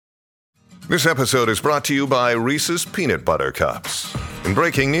This episode is brought to you by Reese's Peanut Butter Cups. In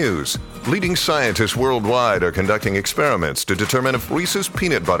breaking news, leading scientists worldwide are conducting experiments to determine if Reese's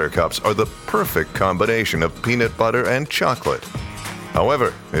Peanut Butter Cups are the perfect combination of peanut butter and chocolate.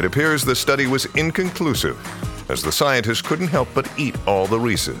 However, it appears the study was inconclusive, as the scientists couldn't help but eat all the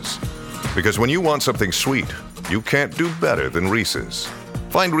Reese's. Because when you want something sweet, you can't do better than Reese's.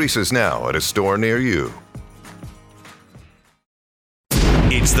 Find Reese's now at a store near you.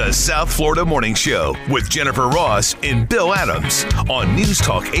 It's the South Florida Morning Show with Jennifer Ross and Bill Adams on News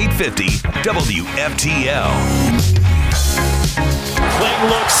Talk 850 WFTL. Clayton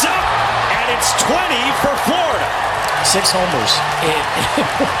looks up, and it's 20 for Florida. 6 homers in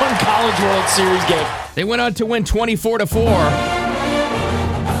one College World Series game. They went on to win 24-4.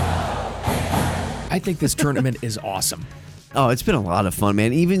 I think this tournament is awesome. Oh, it's been a lot of fun,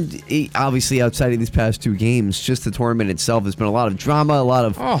 man. Even, obviously, outside of these past 2 games, just the tournament itself has been a lot of drama, a lot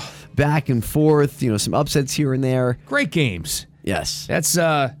of back and forth, some upsets here and there. Great games. Yes. That's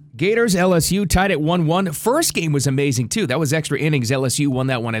Gators, LSU tied at 1-1. First game was amazing, too. That was extra innings. LSU won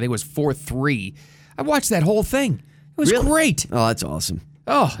that one. I think it was 4-3. I watched that whole thing. It was great. Oh, that's awesome.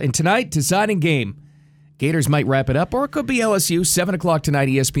 Oh, and tonight, deciding game. Gators might wrap it up, or it could be LSU. 7 o'clock tonight,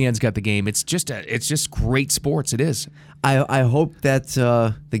 ESPN's got the game. It's just great sports. It is. I hope that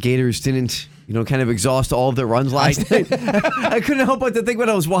the Gators didn't, kind of exhaust all of their runs last night. I couldn't help but to think when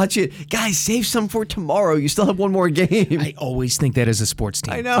I was watching it, guys, save some for tomorrow. You still have one more game. I always think that as a sports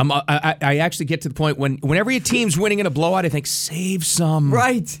team. I know. I actually get to the point whenever your team's winning in a blowout, I think, save some.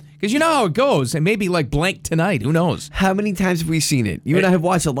 Right. Because you know how it goes. And maybe like blank tonight. Who knows? How many times have we seen it? You and I have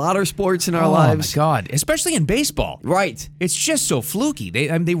watched a lot of sports in our lives. Oh, my God. Especially in baseball. Right. It's just so fluky.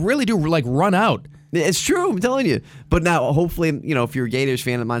 They really do run out. It's true, I'm telling you. But now, hopefully, if you're a Gators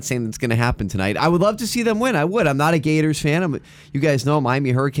fan, I'm not saying that's going to happen tonight. I would love to see them win. I would. I'm not a Gators fan. You guys know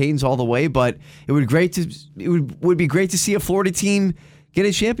Miami Hurricanes all the way, but it would be great to see a Florida team get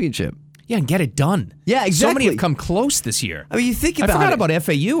a championship. Yeah, and get it done. Yeah, exactly. So many have come close this year. I mean, you think about it. I forgot about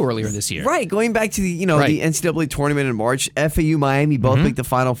FAU earlier this year. Right, going back to the the NCAA tournament in March, FAU, Miami both make the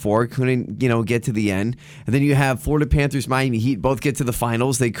Final Four, couldn't get to the end, and then you have Florida Panthers, Miami Heat both get to the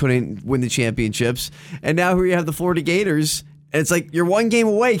finals, they couldn't win the championships, and now here you have the Florida Gators, and it's like you're one game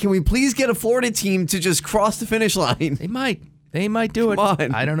away. Can we please get a Florida team to just cross the finish line? They might do it. Come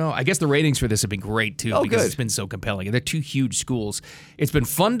on. I don't know. I guess the ratings for this have been great too because it's been so compelling. They're 2 huge schools. It's been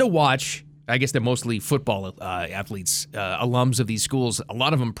fun to watch. I guess they're mostly football athletes, alums of these schools. A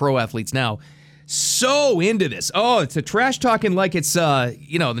lot of them pro athletes now. So into this. Oh, it's a trash talking like it's the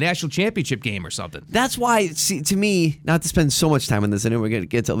national championship game or something. That's why, to me, not to spend so much time on this. I know we're going to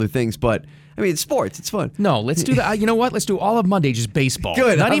get to other things, but I mean, it's sports. It's fun. No, let's do that. You know what? Let's do all of Monday just baseball.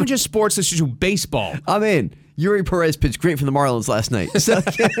 Good. Not even just sports. Let's just do baseball. I'm in. Yuri Perez pitched great for the Marlins last night. So,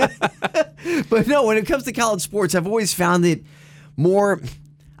 but no, when it comes to college sports, I've always found it more.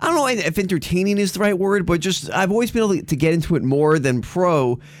 I don't know if entertaining is the right word, but just I've always been able to get into it more than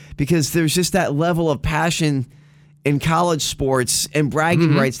pro because there's just that level of passion in college sports and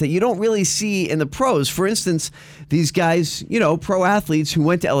bragging rights that you don't really see in the pros. For instance, these guys, pro athletes who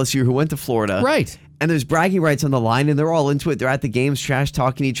went to LSU, who went to Florida. Right. And there's bragging rights on the line, and they're all into it. They're at the games, trash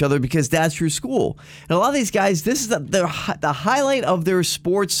talking each other because that's your school. And a lot of these guys, this is the highlight of their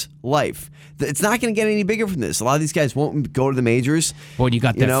sports life. It's not going to get any bigger from this. A lot of these guys won't go to the majors. Boy, you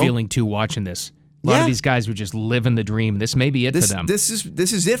got that feeling too watching this. A lot of these guys were just living the dream. This may be it for them. This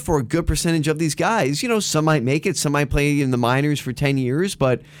is it for a good percentage of these guys. Some might make it, some might play in the minors for 10 years,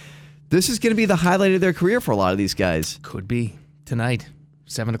 but this is going to be the highlight of their career for a lot of these guys. Could be tonight.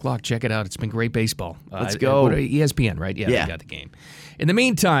 7 o'clock. Check it out. It's been great baseball. Let's go. ESPN, right? Yeah, they got the game. In the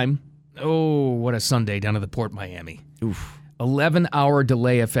meantime, what a Sunday down at the Port Miami. Oof. 11-hour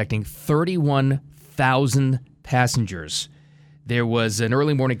delay affecting 31,000 passengers. There was an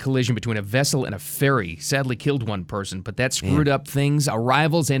early morning collision between a vessel and a ferry. Sadly killed one person, but that screwed up things.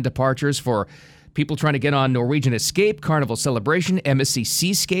 Arrivals and departures for people trying to get on Norwegian Escape, Carnival Celebration, MSC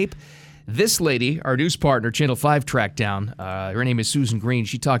Seascape. This lady, our news partner, Channel 5 tracked down. Her name is Susan Green.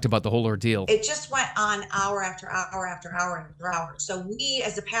 She talked about the whole ordeal. It just went on hour after hour after hour after hour. So we,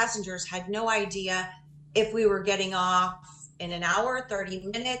 as the passengers, had no idea if we were getting off in an hour, 30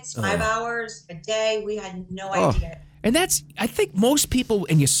 minutes, 5 hours, a day. We had no idea. And I think most people,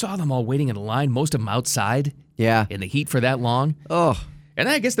 and you saw them all waiting in a line, most of them outside in the heat for that long. Oh. And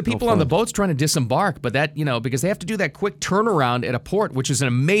I guess the people on the boats trying to disembark, but that, because they have to do that quick turnaround at a port, which is an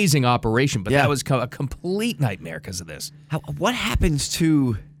amazing operation, but that was a complete nightmare because of this. What happens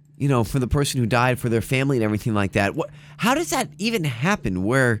to, for the person who died, for their family and everything like that? How does that even happen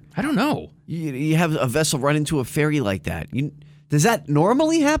where... I don't know. You have a vessel run into a ferry like that? Does that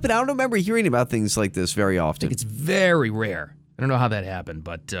normally happen? I don't remember hearing about things like this very I often. think it's very rare. I don't know how that happened,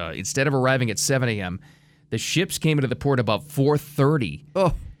 but instead of arriving at 7 a.m., the ships came into the port about 4:30.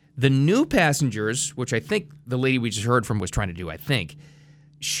 Oh, The new passengers, which I think the lady we just heard from was trying to do,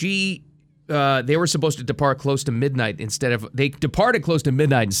 they were supposed to depart close to midnight they departed close to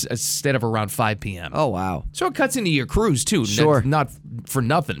midnight instead of around 5 p.m. oh wow. So it cuts into your cruise, too. Sure. Not for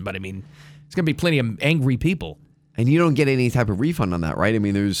nothing, but I mean, it's going to be plenty of angry people. And you don't get any type of refund on that, right? I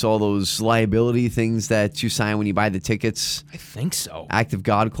mean, there's all those liability things that you sign when you buy the tickets, I think so. act of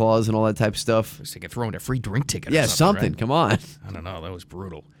God clause and all that type of stuff. They could throw in a free drink ticket Yeah, or something. something. Come on. I don't know. That was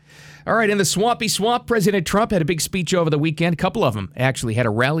brutal. All right, in the swampy swamp, President Trump had a big speech over the weekend. A couple of them actually had a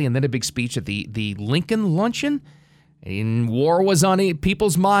rally and then a big speech at the Lincoln Luncheon. And war was on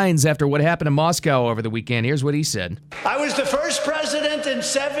people's minds after what happened in Moscow over the weekend. Here's what he said. I was the first president in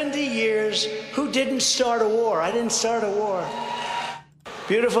 70 years who didn't start a war. I didn't start a war.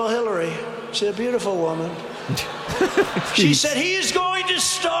 Beautiful Hillary. She's a beautiful woman. She said, he is going to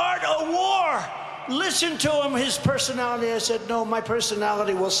start a war. Listen to him, his personality. I said, no, my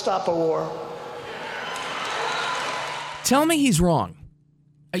personality will stop a war. Tell me he's wrong.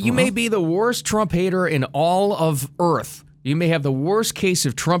 You may be the worst Trump hater in all of Earth. You may have the worst case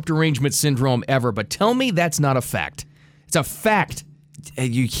of Trump derangement syndrome ever, but tell me that's not a fact. It's a fact.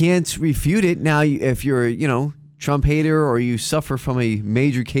 And you can't refute it. Now, if you're, Trump hater or you suffer from a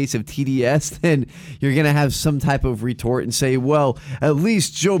major case of TDS, then you're going to have some type of retort and say, well, at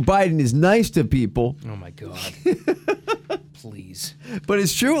least Joe Biden is nice to people. Oh, my God. Please. But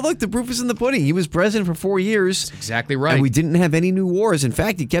it's true. Look, the proof is in the pudding. He was president for 4 years. That's exactly right. And we didn't have any new wars. In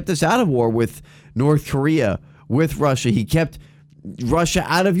fact, he kept us out of war with North Korea, with Russia. He kept Russia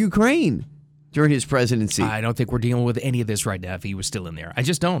out of Ukraine during his presidency. I don't think we're dealing with any of this right now if he was still in there. I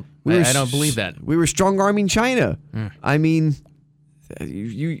just don't. I don't believe that. We were strong-arming China. I mean,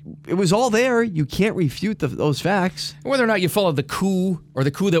 it was all there. You can't refute those facts. Whether or not you followed the coup or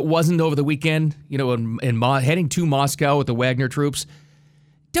the coup that wasn't over the weekend, heading to Moscow with the Wagner troops,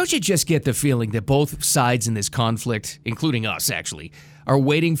 don't you just get the feeling that both sides in this conflict, including us actually, are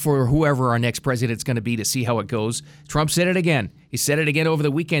waiting for whoever our next president's going to be to see how it goes? Trump said it again. He said it again over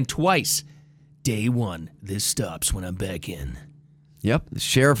the weekend twice. Day one, this stops when I'm back in. Yep, the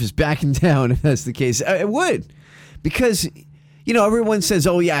sheriff is backing down if that's the case. It would, because everyone says,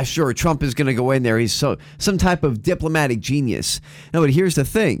 oh yeah, sure, Trump is going to go in there. He's some type of diplomatic genius. No, but here's the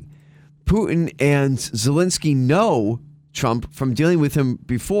thing. Putin and Zelensky know Trump from dealing with him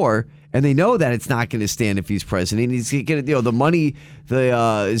before, and they know that it's not going to stand if he's president. He's going to, the money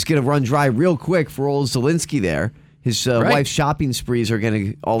is going to run dry real quick for old Zelensky there. His wife's shopping sprees are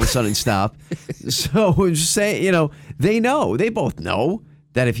going to all of a sudden stop. So I'm just saying, they both know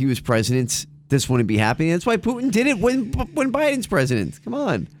that if he was president, this wouldn't be happening. That's why Putin did it when Biden's president. Come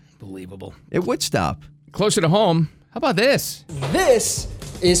on. Believable. It would stop. Closer to home, how about this? This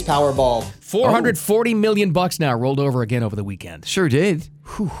is Powerball. $440 million now rolled over again over the weekend. Sure did.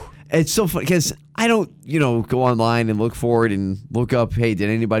 Whew. It's so funny because I don't, go online and look for it and look up, hey, did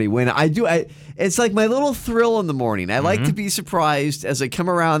anybody win? I do. It's like my little thrill in the morning. I like to be surprised as I come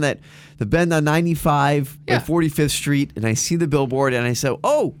around the bend on 95 at 45th Street and I see the billboard and I say,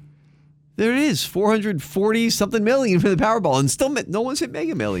 oh, there it is, 440-something million for the Powerball, and still no one's hit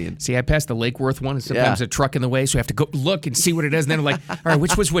Mega Million. See, I passed the Lake Worth one, and sometimes a truck in the way, so I have to go look and see what it is, and then I'm like, all right,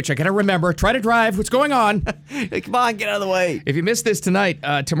 which was which? I got to remember. Try to drive. What's going on? Hey, come on, get out of the way. If you missed this tonight,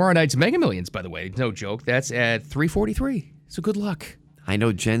 tomorrow night's Mega Millions, by the way, no joke, that's at 3:43. So good luck. I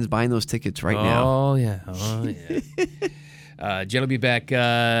know Jen's buying those tickets right now. Oh, yeah. Jen will be back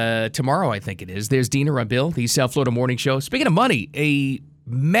tomorrow, I think it is. There's Dina on Bill, the South Florida Morning Show. Speaking of money, a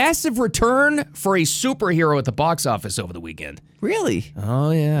massive return for a superhero at the box office over the weekend. Really?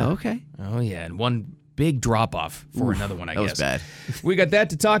 Oh, yeah. Okay. Oh, yeah. And one big drop-off for another one, I guess. That was bad. We got that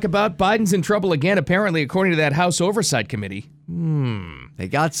to talk about. Biden's in trouble again, apparently, according to that House Oversight Committee. They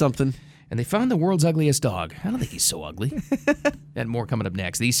got something. And they found the world's ugliest dog. I don't think he's so ugly. And more coming up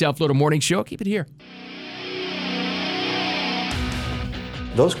next. The South Florida Morning Show. Keep it here.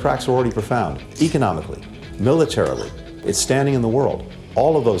 Those cracks are already profound, economically, militarily. It's standing in the world.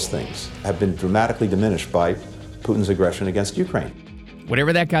 All of those things have been dramatically diminished by Putin's aggression against Ukraine.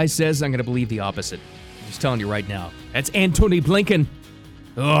 Whatever that guy says, I'm going to believe the opposite. I'm just telling you right now. That's Antony Blinken.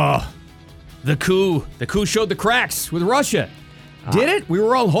 Oh, the coup. The coup showed the cracks with Russia. Did it? We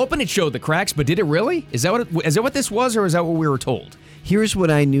were all hoping it showed the cracks, but did it really? Is that what this was, or is that what we were told? Here's what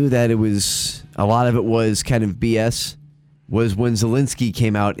I knew that it was. A lot of it was kind of BS. was when Zelensky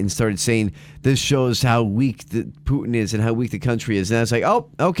came out and started saying, this shows how weak Putin is and how weak the country is. And I was like, oh,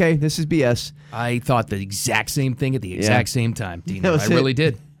 okay, this is BS. I thought the exact same thing at the exact same time, Dino. I really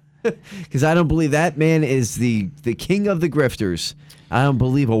did. Because I don't believe that man is the king of the grifters. I don't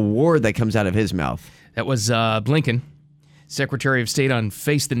believe a word that comes out of his mouth. That was Blinken, Secretary of State on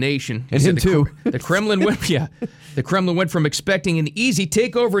Face the Nation. And him too. The Kremlin went from expecting an easy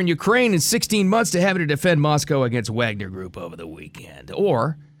takeover in Ukraine in 16 months to having to defend Moscow against Wagner Group over the weekend.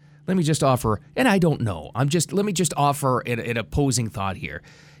 Or, let me just offer, and I don't know, let me just offer an opposing thought here.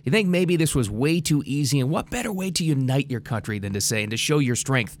 You think maybe this was way too easy, and what better way to unite your country than to say, and to show your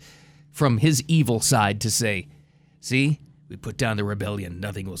strength from his evil side to say, see, we put down the rebellion,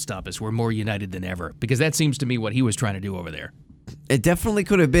 nothing will stop us, we're more united than ever. Because that seems to me what he was trying to do over there. It definitely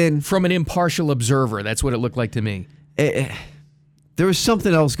could have been. From an impartial observer, that's what it looked like to me. There was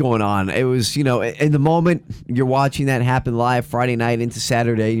something else going on. It was, in the moment, you're watching that happen live Friday night into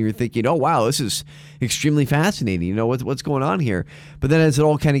Saturday, and you're thinking, oh, wow, this is extremely fascinating. What's going on here? But then as it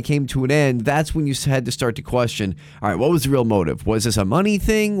all kind of came to an end, that's when you had to start to question, all right, what was the real motive? Was this a money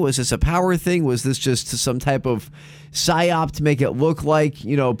thing? Was this a power thing? Was this just some type of psyop to make it look like,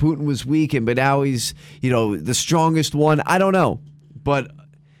 Putin was weak, but now he's, the strongest one? I don't know. But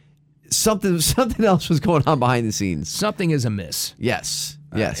something else was going on behind the scenes. Something is amiss. Yes.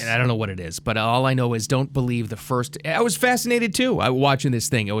 And I don't know what it is, but all I know is don't believe the first. I was fascinated too. Watching this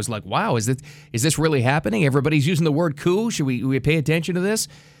thing, I was like, "Wow, is this really happening?" Everybody's using the word coup. Should we pay attention to this?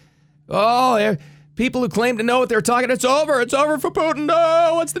 Oh, people who claim to know what they're talking. It's over. It's over for Putin.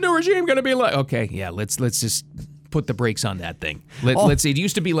 No, what's the new regime going to be like? Okay, yeah, let's just put the brakes on that thing. Let's see. It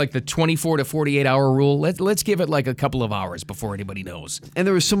used to be like the 24 to 48 hour rule. Let's give it like a couple of hours before anybody knows. And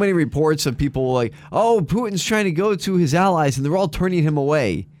there were so many reports of people like, oh, Putin's trying to go to his allies, and they're all turning him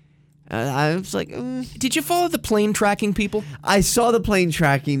away. I was like, Did you follow the plane tracking people? I saw the plane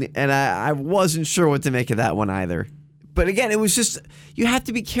tracking, and I wasn't sure what to make of that one either. But again, it was just, you have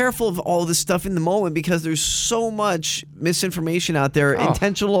to be careful of all this stuff in the moment because there's so much misinformation out there,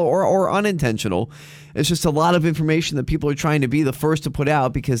 intentional or unintentional. It's just a lot of information that people are trying to be the first to put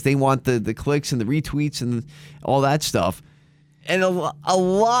out because they want the clicks and the retweets and all that stuff. And a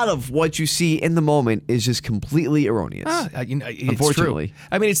lot of what you see in the moment is just completely erroneous. Unfortunately. True.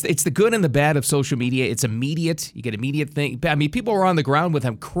 I mean, it's the good and the bad of social media. It's immediate. You get immediate thing. I mean, people were on the ground with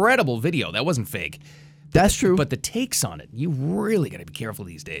incredible video. That wasn't fake. That's true. But the takes on it, you really got to be careful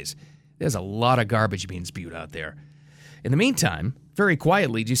these days. There's a lot of garbage being spewed out there. In the meantime, very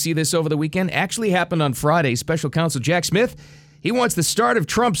quietly, did you see this over the weekend? Actually happened on Friday. Special Counsel Jack Smith, he wants the start of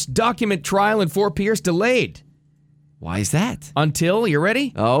Trump's document trial in Fort Pierce delayed. Why is that? Until, you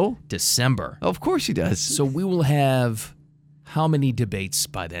ready? Oh? December. Of course he does. So we will have how many debates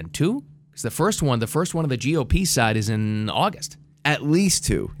by then? 2? Because the first one of the GOP side is in August. At least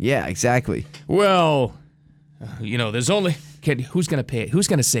 2. Yeah, exactly. Well, there's only... who's going to pay it? Who's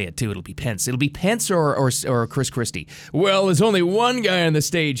going to say it, too? It'll be Pence. It'll be Pence or Chris Christie. Well, there's only one guy on the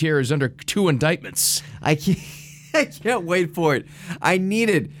stage here who's under 2 indictments. I can't wait for it. I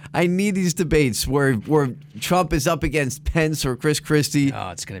need these debates where Trump is up against Pence or Chris Christie. Oh,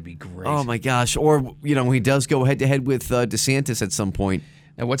 it's going to be great. Oh, my gosh. Or, he does go head-to-head with DeSantis at some point.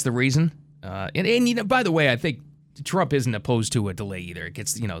 And what's the reason? And by the way, I think Trump isn't opposed to a delay either. It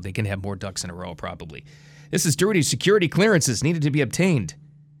gets, they can have more ducks in a row probably. This is dirty security clearances needed to be obtained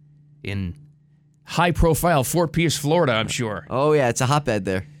in high-profile Fort Pierce, Florida, I'm sure. Oh, yeah, it's a hotbed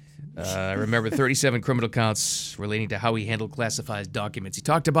there. I remember 37 criminal counts relating to how he handled classified documents. He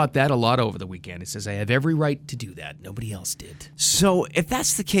talked about that a lot over the weekend. He says, I have every right to do that. Nobody else did. So if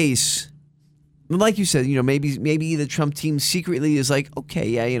that's the case, like you said, maybe the Trump team secretly is like, okay,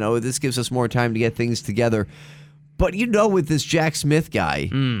 yeah, this gives us more time to get things together. But with this Jack Smith guy,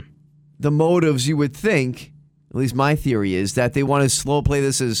 the motives you would think, at least my theory is, that they want to slow play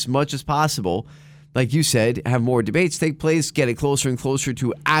this as much as possible. Like you said, have more debates take place, get it closer and closer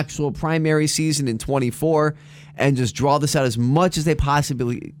to actual primary season in 24, and just draw this out as much as they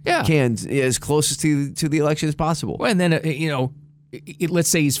possibly can, as close to the election as possible. Well, and then, let's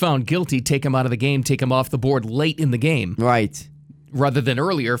say he's found guilty, take him out of the game, take him off the board late in the game. Right. Rather than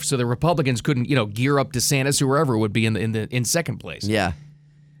earlier, so the Republicans couldn't, gear up DeSantis or whoever would be in second place. Yeah.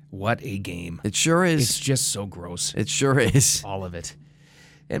 What a game. It sure is. It's just so gross. It sure is. All of it.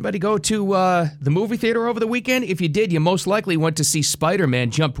 Anybody go to the movie theater over the weekend? If you did, you most likely went to see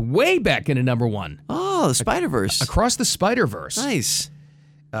Spider-Man jumped way back into number 1. Oh, the Spider-Verse. Across the Spider-Verse. Nice.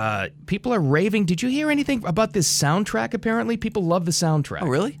 People are raving. Did you hear anything about this soundtrack, apparently? People love the soundtrack. Oh,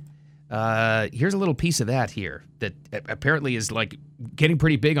 really? Here's a little piece of that here that apparently is, getting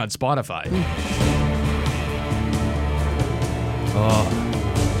pretty big on Spotify.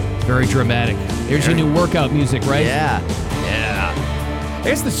 Very dramatic. Here's your new workout music, right? Yeah. I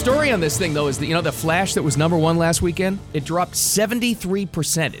guess the story on this thing, though, is that, the Flash that was number one last weekend, it dropped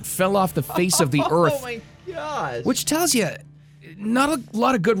 73%. It fell off the face of the earth. Oh, my gosh. Which tells you not a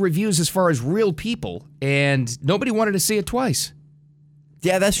lot of good reviews as far as real people, and nobody wanted to see it twice.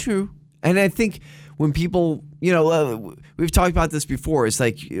 Yeah, that's true. And I think when people, we've talked about this before. It's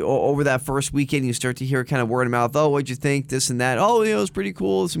like over that first weekend, you start to hear kind of word of mouth. Oh, what'd you think? This and that. Oh, it was pretty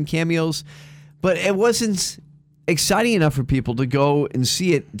cool. Some cameos. But it wasn't exciting enough for people to go and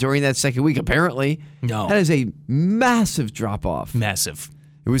see it during that second week, apparently. No. That is a massive drop-off. Massive.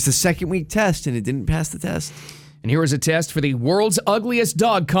 It was the second week test, and it didn't pass the test. And here is a test for the World's Ugliest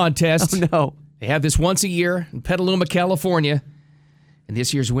Dog Contest. Oh, no. They have this once a year in Petaluma, California. And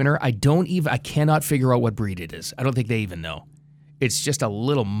this year's winner, I cannot figure out what breed it is. I don't think they even know. It's just a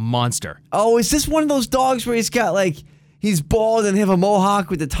little monster. Oh, is this one of those dogs where he's got he's bald and have a mohawk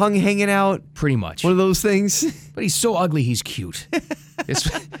with the tongue hanging out? Pretty much. One of those things? But he's so ugly, he's cute.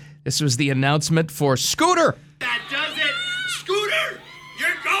 This was the announcement for Scooter. That does it. Scooter,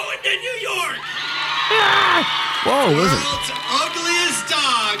 you're going to New York. Whoa, listen. World's ugliest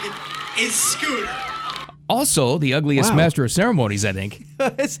dog is Scooter. Also, the ugliest master of ceremonies, I think.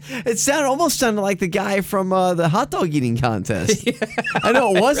 It almost sounded like the guy from the hot dog eating contest. Yeah. I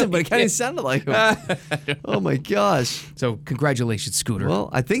know it wasn't, but it kind of sounded like him. Oh, my gosh. So, congratulations, Scooter. Well,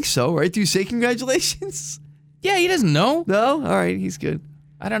 I think so, right? Do you say congratulations? Yeah, he doesn't know. No? All right, he's good.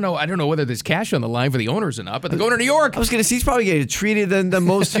 I don't know whether there's cash on the line for the owners or not, but they're going to New York. I was going to say, he's probably getting treated than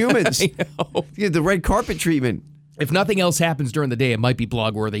most humans. I know. Get the red carpet treatment. If nothing else happens during the day, it might be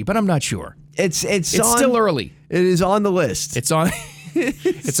blog-worthy, but I'm not sure. It's still early. It is on the list. It's on.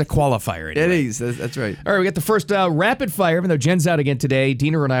 It's a qualifier. Anyway. It is. That's right. All right, we got the first rapid fire, even though Jen's out again today.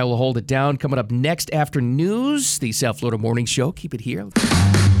 Dina and I will hold it down. Coming up next after news, the South Florida Morning Show. Keep it here. It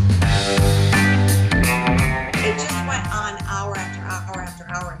just went on hour after hour after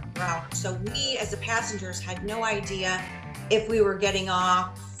hour after hour. So we, as the passengers, had no idea if we were getting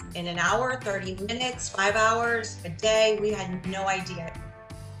off in an hour, 30 minutes, 5 hours, a day. We had no idea.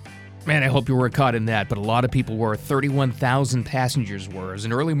 Man, I hope you weren't caught in that, but a lot of people were. 31,000 passengers were. It was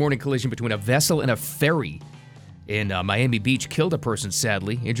an early morning collision between a vessel and a ferry in Miami Beach. Killed a person,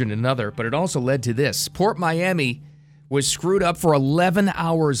 sadly, injured another, but it also led to this. Port Miami was screwed up for 11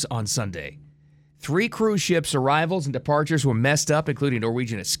 hours on Sunday. 3 cruise ships' arrivals and departures were messed up, including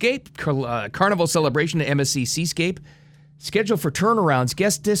Norwegian Escape, Carnival Celebration, and MSC Seascape. Scheduled for turnarounds,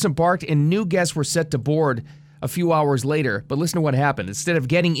 guests disembarked and new guests were set to board a few hours later. But listen to what happened. Instead of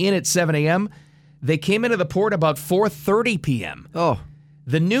getting in at 7 a.m., they came into the port about 4:30 p.m. Oh.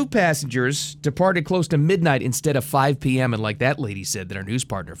 The new passengers departed close to midnight instead of 5 p.m. And like that lady said that our news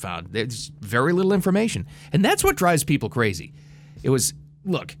partner found, there's very little information. And that's what drives people crazy.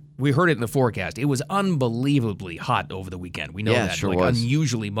 Look, we heard it in the forecast. It was unbelievably hot over the weekend. We know that. Sure was.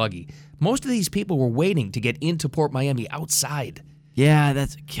 Unusually muggy. Most of these people were waiting to get into Port Miami outside. Yeah,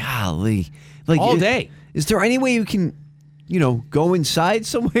 that's golly. All day. Is there any way you can, go inside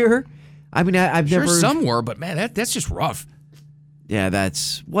somewhere? I mean, I've sure never. Some were, but man, that's just rough. Yeah,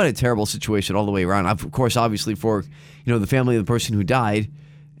 what a terrible situation all the way around. Of course, obviously for, the family of the person who died,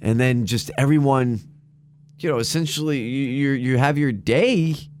 and then just everyone, essentially you have your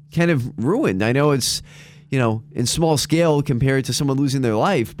day kind of ruined. I know it's, in small scale compared to someone losing their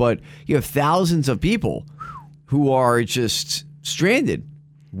life, but you have thousands of people who are just stranded,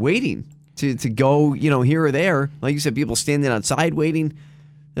 waiting to go, here or there. Like you said, people standing outside waiting.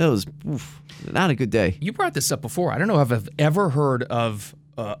 That was not a good day. You brought this up before. I don't know if I've ever heard of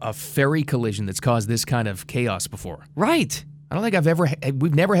a ferry collision that's caused this kind of chaos before. Right. I don't think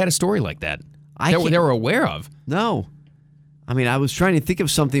we've never had a story like that. They were aware of. No. I mean, I was trying to think of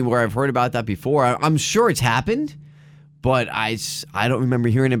something where I've heard about that before. I'm sure it's happened, but I don't remember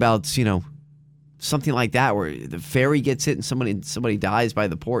hearing about, something like that where the ferry gets hit and somebody dies by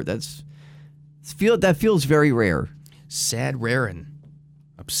the port. That feels very rare. Sad, rare, and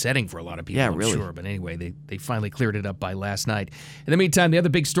upsetting for a lot of people, I'm sure. But anyway, they finally cleared it up by last night. In the meantime, the other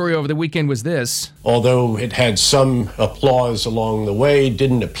big story over the weekend was this. Although it had some applause along the way,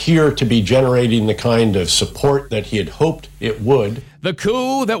 didn't appear to be generating the kind of support that he had hoped it would. The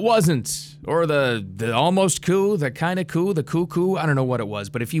coup that wasn't. Or the almost coup, the kind of coup, the coup. I don't know what it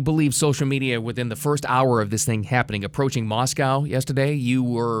was. But if you believe social media, within the first hour of this thing happening, approaching Moscow yesterday, you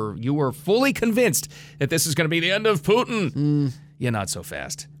were fully convinced that this is going to be the end of Putin. Yeah, not so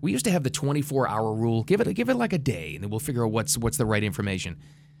fast. We used to have the 24-hour rule. Give it like a day, and then we'll figure out what's the right information.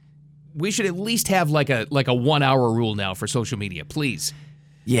 We should at least have like a 1 hour rule now for social media, please.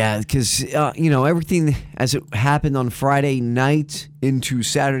 Yeah, because, everything as it happened on Friday night into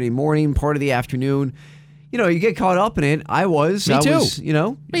Saturday morning, part of the afternoon, you get caught up in it. I was. Me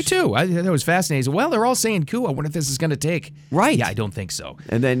too. Me too. That was fascinating. Well, they're all saying coup. I wonder if this is going to take. Right. Yeah, I don't think so.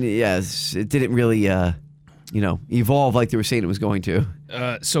 And then, yes, it didn't really, evolve like they were saying it was going to.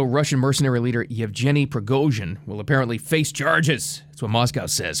 So Russian mercenary leader Yevgeny Prigozhin will apparently face charges. That's what Moscow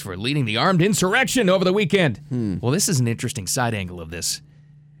says, for leading the armed insurrection over the weekend. Well, this is an interesting side angle of this.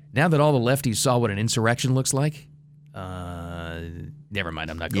 Now that all the lefties saw what an insurrection looks like, never mind,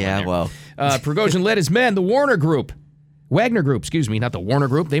 I'm not going there. Yeah, well. Prigozhin led his men, the Wagner Group, not the Warner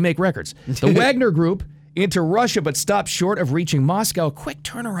Group, they make records. The Wagner Group into Russia, but stopped short of reaching Moscow. Quick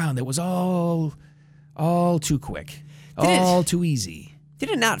turnaround. It was all too quick. Too easy. Did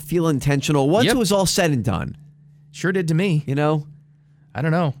it not feel intentional once it was all said and done? Sure did to me. I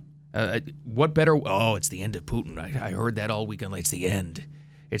don't know. What better? Oh, it's the end of Putin. I heard that all weekend. It's the end.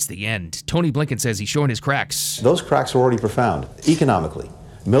 It's the end. Tony Blinken says he's showing his cracks. Those cracks are already profound. Economically,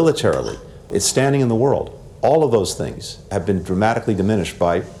 militarily, it's standing in the world. All of those things have been dramatically diminished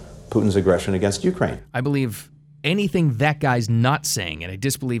by Putin's aggression against Ukraine. I believe anything that guy's not saying, and I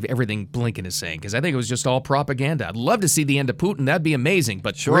disbelieve everything Blinken is saying, because I think it was just all propaganda. I'd love to see the end of Putin. That'd be amazing.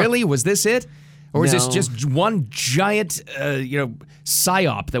 But really, was this it? Or is this just one giant,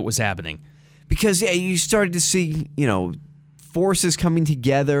 psyop that was happening? Because, you started to see, forces coming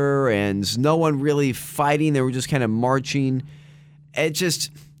together and no one really fighting. They were just kind of marching.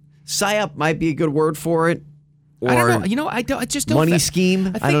 PSYOP might be a good word for it. Or I don't know. I just don't. Money scheme.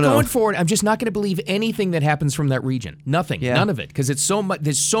 I think going forward, I'm just not going to believe anything that happens from that region. Nothing. Yeah. None of it. Because it's so much.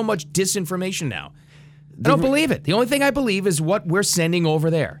 There's so much disinformation now. I don't believe it. The only thing I believe is what we're sending over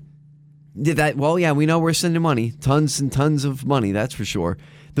there. We know we're sending money. Tons and tons of money, that's for sure.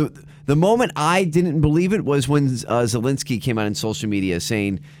 The moment I didn't believe it was when Zelensky came out on social media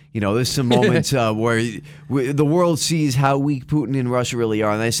saying, this is a moment where the world sees how weak Putin and Russia really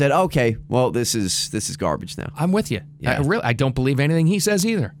are. And I said, okay, well, this is garbage now. I'm with you. Yeah. I don't believe anything he says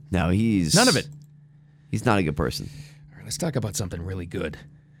either. No, none of it. He's not a good person. All right, let's talk about something really good.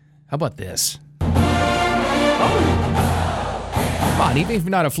 How about this? Come on, even if you're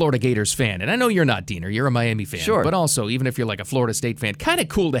not a Florida Gators fan, and I know you're not, Diener, you're a Miami fan. Sure. But also, even if you're like a Florida State fan, kind of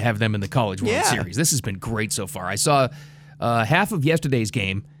cool to have them in the College World Series. This has been great so far. I saw half of yesterday's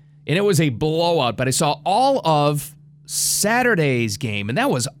game, and it was a blowout, but I saw all of Saturday's game, and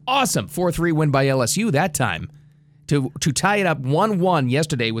that was awesome. 4-3 win by LSU that time to tie it up 1-1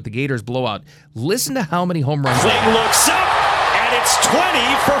 yesterday with the Gators blowout. Listen to how many home runs. Fling looks up, and it's 20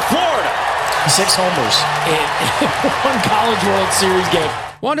 for Florida. 6 homers in one College World Series game.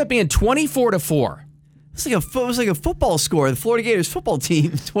 Wound up being 24-4. It was like a football score. The Florida Gators football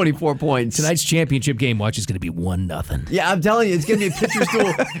team, 24 points. Tonight's championship game, watch, is going to be 1-0. Yeah, I'm telling you, it's going to be a pitcher's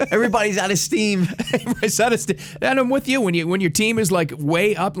duel. Everybody's out of steam. Everybody's out of steam. And I'm with you. When your team is like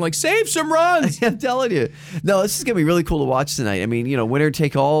way up and like, save some runs. I'm telling you. No, this is going to be really cool to watch tonight. I mean, winner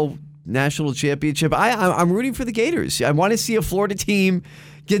take all national championship. I'm rooting for the Gators. I want to see a Florida team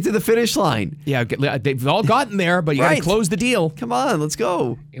get to the finish line. Yeah, they've all gotten there, but you got to close the deal. Come on, let's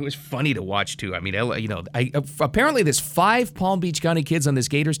go. It was funny to watch too. I mean, apparently there's 5 Palm Beach County kids on this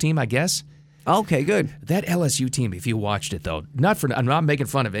Gators team, I guess. Okay, good. That LSU team, if you watched it though, I'm not making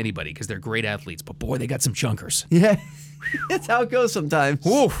fun of anybody because they're great athletes, but boy, they got some chunkers. Yeah, that's how it goes sometimes.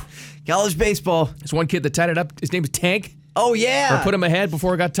 Oof. College baseball. There's one kid that tied it up. His name is Tank. Oh, yeah. Or put him ahead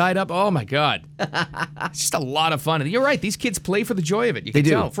before it got tied up. Oh, my God. It's just a lot of fun. And you're right. These kids play for the joy of it. You can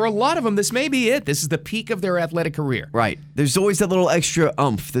tell. For a lot of them, this may be it. This is the peak of their athletic career. Right. There's always that little extra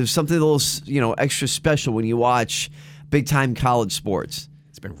oomph. There's something a little, extra special when you watch big-time college sports.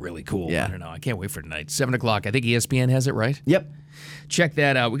 It's been really cool. Yeah. I don't know. I can't wait for tonight. 7 o'clock. I think ESPN has it, right? Yep. Check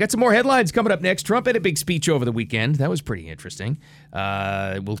that out. We got some more headlines coming up next. Trump had a big speech over the weekend. That was pretty interesting.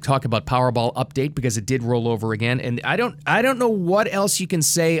 We'll talk about Powerball update because it did roll over again. And I don't know what else you can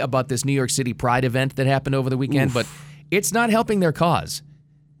say about this New York City Pride event that happened over the weekend, but it's not helping their cause.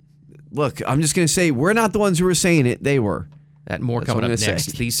 Look, I'm just going to say we're not the ones who were saying it. They were. That and more That's coming up next.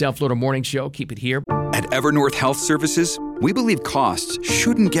 Say. The South Florida Morning Show. Keep it here. At Evernorth Health Services, we believe costs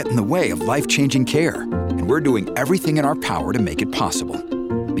shouldn't get in the way of life-changing care, and we're doing everything in our power to make it possible.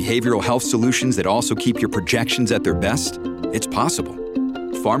 Behavioral health solutions that also keep your projections at their best? It's possible.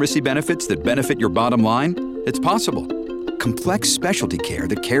 Pharmacy benefits that benefit your bottom line? It's possible. Complex specialty care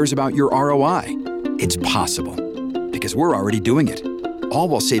that cares about your ROI? It's possible. Because we're already doing it. All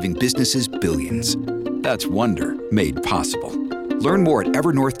while saving businesses billions. That's Wonder made possible. Learn more at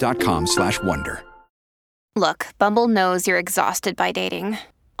evernorth.com/wonder. Look, Bumble knows you're exhausted by dating.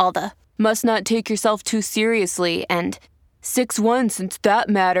 All the, must not take yourself too seriously, and 6'1" since that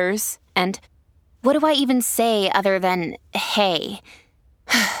matters. And what do I even say other than, hey?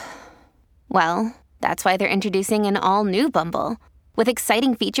 Well, that's why they're introducing an all-new Bumble, with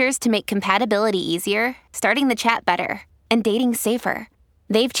exciting features to make compatibility easier, starting the chat better, and dating safer.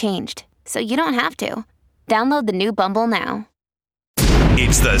 They've changed, so you don't have to. Download the new Bumble now.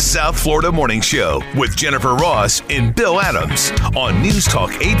 It's the South Florida Morning Show with Jennifer Ross and Bill Adams on News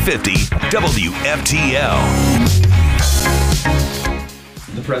Talk 850 WFTL.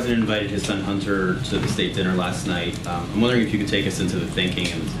 The president invited his son Hunter to the state dinner last night. I'm wondering if you could take us into the thinking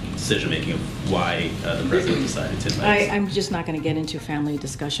and decision-making of why the president decided to invite us. I'm just not going to get into family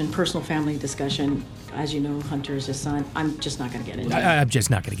discussion, personal family discussion. As you know, Hunter is his son. I'm just not going to get into it. I'm just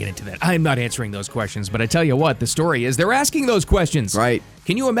not going to get into that. I'm not answering those questions, but I tell you what, the story is they're asking those questions. Right.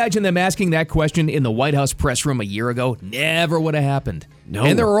 Can you imagine them asking that question in the White House press room a year ago? Never would have happened. No.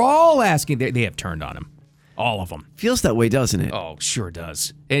 And they're all asking. They have turned on him. All of them. Feels that way, doesn't it? Oh, sure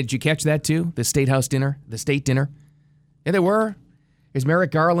does. And did you catch that too? The State House dinner? The state dinner? Yeah, they were. There's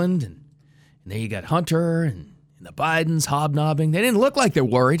Merrick Garland, and there you got Hunter and the Bidens hobnobbing. They didn't look like they're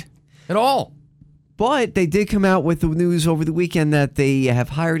worried at all. But they did come out with the news over the weekend that they have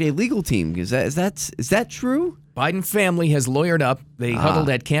hired a legal team. Is that true? Biden family has lawyered up. They huddled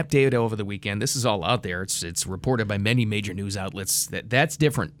at Camp David over the weekend. This is all out there. It's reported by many major news outlets. That's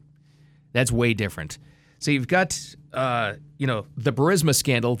different. That's way different. So you've got, the Burisma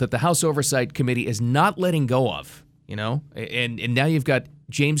scandal that the House Oversight Committee is not letting go of, and now you've got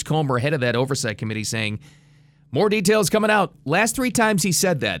James Comer, head of that Oversight Committee, saying more details coming out. Last 3 times he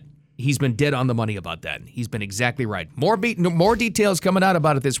said that, he's been dead on the money about that. He's been exactly right. More details coming out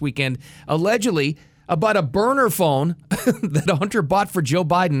about it this weekend, allegedly about a burner phone that Hunter bought for Joe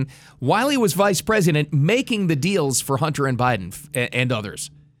Biden while he was vice president, making the deals for Hunter and Biden and others.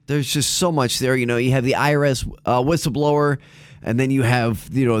 There's just so much there. You have the IRS whistleblower, and then you have,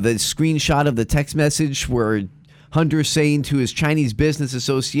 the screenshot of the text message where Hunter's saying to his Chinese business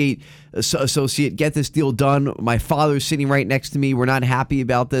associate, get this deal done. My father's sitting right next to me. We're not happy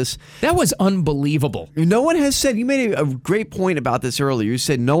about this. That was unbelievable. No one has said, you made a great point about this earlier. You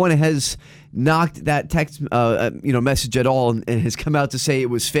said no one has knocked that text message at all and has come out to say it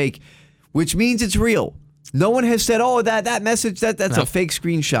was fake, which means it's real. No one has said, that message, that's a fake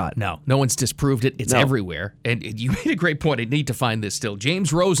screenshot. No one's disproved it. It's everywhere. And you made a great point. I need to find this still.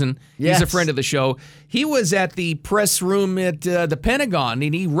 James Rosen, he's a friend of the show. He was at the press room at the Pentagon,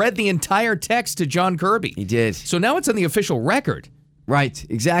 and he read the entire text to John Kirby. He did. So now it's on the official record. Right,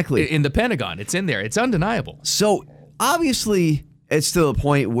 exactly. In the Pentagon. It's in there. It's undeniable. So obviously, it's still a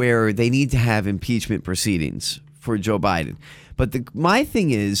point where they need to have impeachment proceedings for Joe Biden. But my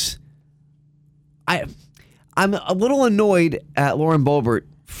thing is, I'm a little annoyed at Lauren Boebert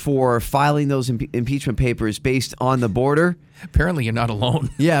for filing those impeachment papers based on the border. Apparently you're not alone.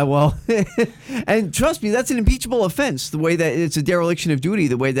 Yeah, well, and trust me, that's an impeachable offense, the way that it's a dereliction of duty,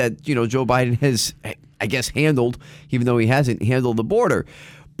 the way that, Joe Biden has, I guess, handled, even though he hasn't handled the border.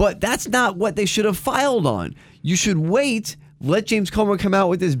 But that's not what they should have filed on. You should wait. Let James Comer come out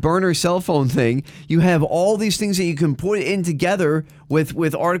with this burner cell phone thing. You have all these things that you can put in together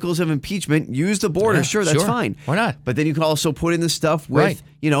with articles of impeachment. Use the border. Yeah, sure, that's fine. Why not? But then you can also put in the stuff with,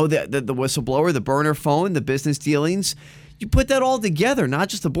 the whistleblower, the burner phone, the business dealings. You put that all together, not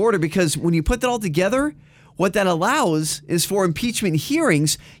just the border, because when you put that all together, what that allows is for impeachment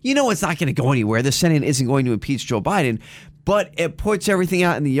hearings. It's not going to go anywhere. The Senate isn't going to impeach Joe Biden. But it puts everything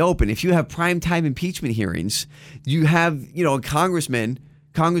out in the open. If you have primetime impeachment hearings, you have, congressmen,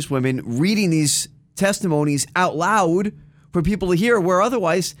 congresswomen reading these testimonies out loud for people to hear, where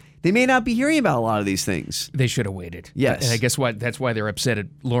otherwise they may not be hearing about a lot of these things. They should have waited. Yes. And I guess that's why they're upset at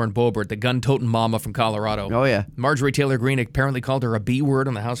Lauren Boebert, the gun-toting mama from Colorado. Oh, yeah. Marjorie Taylor Greene apparently called her a B word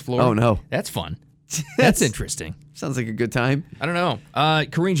on the House floor. Oh, no. That's fun. That's interesting. Sounds like a good time. I don't know.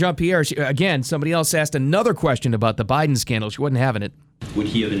 Karine Jean-Pierre, again, somebody else asked another question about the Biden scandal. She wasn't having it. Would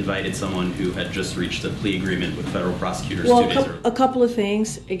he have invited someone who had just reached a plea agreement with federal prosecutors 2 days earlier? A couple of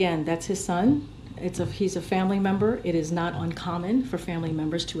things. Again, that's his son. He's a family member. It is not uncommon for family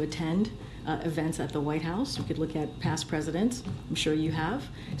members to attend events at the White House. You could look at past presidents. I'm sure you have.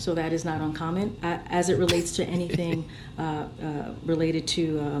 So that is not uncommon. As it relates to anything related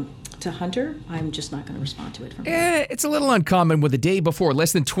to Hunter, I'm just not going to respond to it from here. It's a little uncommon with the day before,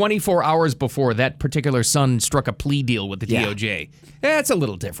 less than 24 hours before that particular son struck a plea deal with the DOJ. It's a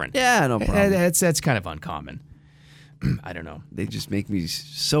little different. Yeah, no problem. That's kind of uncommon. I don't know. They just make me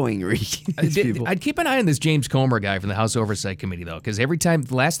so angry. People. I'd keep an eye on this James Comer guy from the House Oversight Committee, though, because the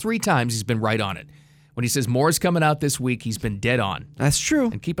last 3 times, he's been right on it. When he says more is coming out this week, he's been dead on. That's true.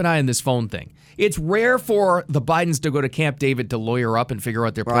 And keep an eye on this phone thing. It's rare for the Bidens to go to Camp David to lawyer up and figure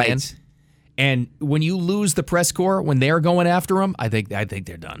out their plan. Right. And when you lose the press corps, when they're going after him, I think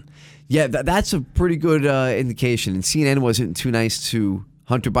they're done. Yeah, that's a pretty good indication. And CNN wasn't too nice to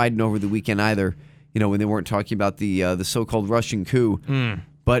Hunter Biden over the weekend either. When they weren't talking about the so-called Russian coup.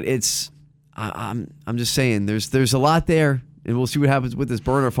 But I'm just saying, there's a lot there, and we'll see what happens with this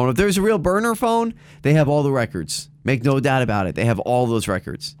burner phone. If there's a real burner phone, they have all the records. Make no doubt about it. They have all those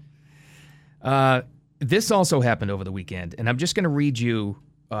records. This also happened over the weekend, and I'm just going to read you.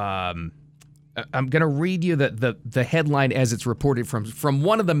 I'm going to read you the headline as it's reported from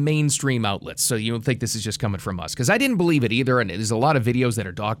one of the mainstream outlets, so you don't think this is just coming from us, because I didn't believe it either, and there's a lot of videos that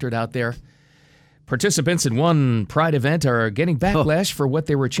are doctored out there. Participants in one Pride event are getting backlash for what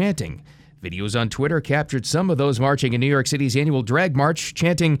they were chanting. Videos on Twitter captured some of those marching in New York City's annual drag march,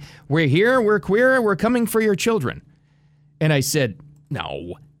 chanting, "We're here, we're queer, we're coming for your children." And I said,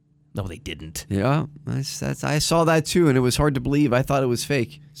 no, they didn't. Yeah, I saw that too, and it was hard to believe. I thought it was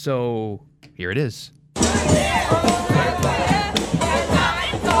fake. So here it is.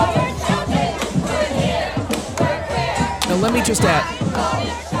 Now let me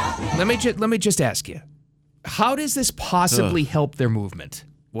just ask you, how does this possibly help their movement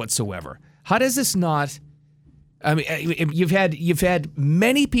whatsoever? How does this not? I mean, you've had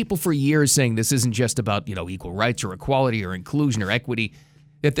many people for years saying this isn't just about equal rights or equality or inclusion or equity.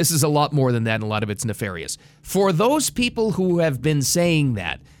 That this is a lot more than that, and a lot of it's nefarious. For those people who have been saying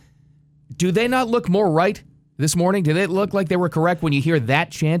that, do they not look more right this morning? Do they look like they were correct when you hear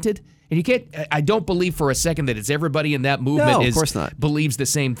that chanted? And you can't. I don't believe for a second that it's everybody in that movement of course not. Believes the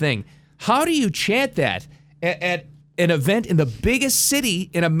same thing. How do you chant that at an event in the biggest city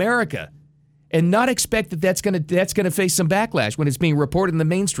in America and not expect that's gonna face some backlash when it's being reported in the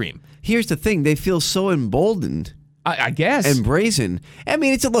mainstream? Here's the thing: they feel so emboldened. I guess. And brazen. I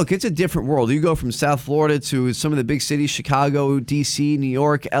mean, it's a different world. You go from South Florida to some of the big cities, Chicago, D.C., New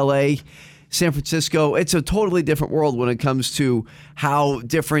York, L.A., San Francisco. It's a totally different world when it comes to how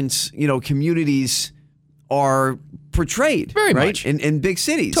different, communities are portrayed. Very right? much. In big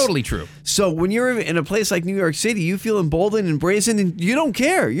cities. Totally true. So when you're in a place like New York City, you feel emboldened and brazen, and you don't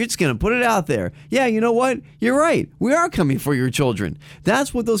care. You're just going to put it out there. Yeah, you know what? You're right. We are coming for your children.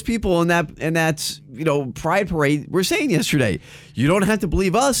 That's what those people in that Pride Parade were saying yesterday. You don't have to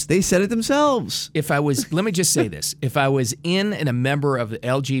believe us. They said it themselves. Let me just say this. If I was in and a member of the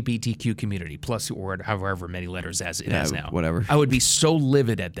LGBTQ community, plus or however many letters as it has now, whatever, I would be so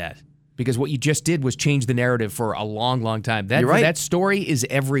livid at that. Because what you just did was change the narrative for a long, long time. You're right. That story is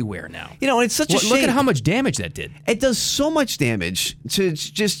everywhere now. It's such a shame. Look at how much damage that did. It does so much damage to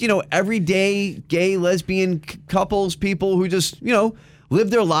just, everyday gay, lesbian couples, people who just, live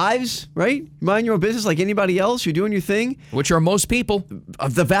their lives, right? Mind your own business like anybody else. You're doing your thing. Which are most people.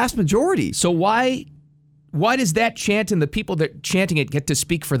 The vast majority. So why does that chant and the people that chanting it get to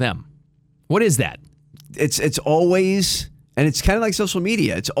speak for them? What is that? It's always... And it's kind of like social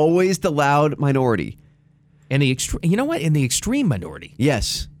media. It's always the loud minority. And the extreme minority.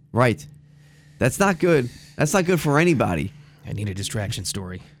 Yes, right. That's not good. That's not good for anybody. I need a distraction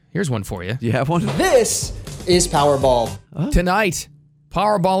story. Here's one for you. You have one? This is Powerball. Tonight,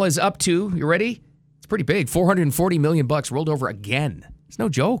 Powerball is up to, you ready? It's pretty big. $440 million rolled over again. It's no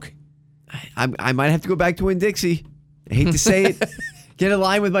joke. I might have to go back to Winn-Dixie. I hate to say it. Get in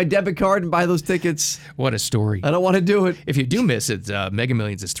line with my debit card and buy those tickets. What a story. I don't want to do it. If you do miss it, Mega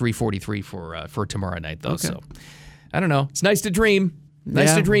Millions is $343 for tomorrow night, though. Okay. So, I don't know. It's nice to dream.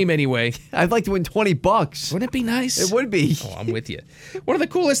 Nice to dream anyway. I'd like to win $20. Wouldn't it be nice? It would be. Oh, I'm with you. One of the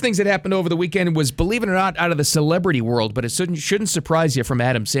coolest things that happened over the weekend was, believe it or not, out of the celebrity world, but it shouldn't surprise you, from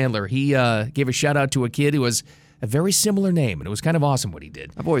Adam Sandler. He gave a shout out to a kid who was a very similar name, and it was kind of awesome what he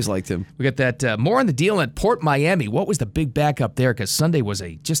did. I've always liked him. We got that more on the deal at Port Miami. What was the big backup there? Because Sunday was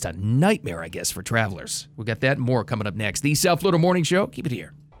just a nightmare, I guess, for travelers. We got that and more coming up next. The South Florida Morning Show. Keep it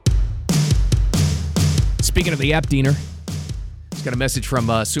here. Speaking of the app diener, just got a message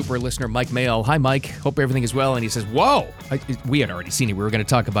from super listener Mike Mail. Hi, Mike. Hope everything is well. And he says, whoa. We had already seen it. We were going to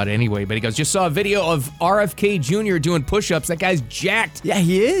talk about it anyway. But he goes, just saw a video of RFK Jr. doing push-ups. That guy's jacked. Yeah,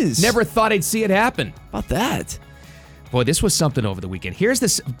 he is. Never thought I'd see it happen. How about that? Boy, this was something over the weekend.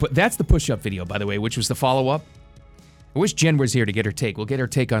 That's the push-up video, by the way, which was the follow-up. I wish Jen was here to get her take. We'll get her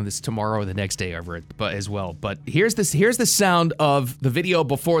take on this tomorrow or the next day over it, as well. But here's the sound of the video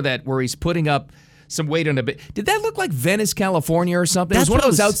before that, where he's putting up some weight on a bit. Did that look like Venice, California or something? It was one of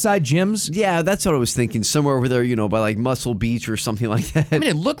those outside gyms? Yeah, that's what I was thinking. Somewhere over there, by like Muscle Beach or something like that. I mean,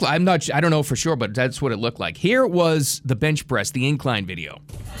 it looked like, I don't know for sure, but that's what it looked like. Here was the bench press, the incline video.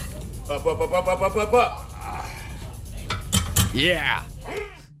 Yeah.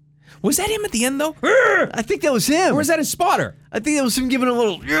 Was that him at the end, though? I think that was him. Or was that his spotter? I think that was him giving a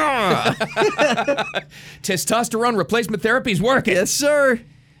little, yeah. Testosterone replacement therapy is working. Yes, sir.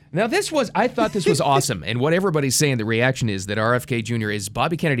 Now, I thought this was awesome. And what everybody's saying, the reaction is that RFK Jr. is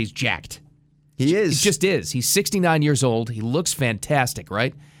Bobby Kennedy's jacked. He is. He just is. He's 69 years old. He looks fantastic,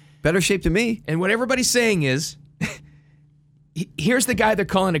 right? Better shape than me. And what everybody's saying is, here's the guy they're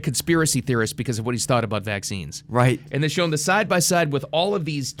calling a conspiracy theorist because of what he's thought about vaccines. Right. And they're showing the side-by-side with all of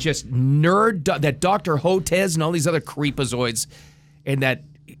these just that Dr. Hotez and all these other creepazoids. And that,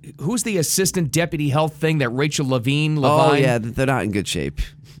 who's the assistant deputy health thing, that Rachel Levine? Oh, yeah, they're not in good shape.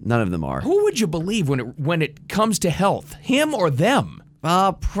 None of them are. Who would you believe when it comes to health? Him or them?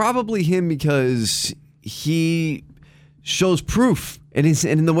 Probably him, because he shows proof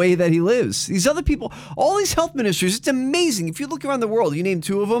in the way that he lives. These other people, all these health ministers, it's amazing. If you look around the world, you name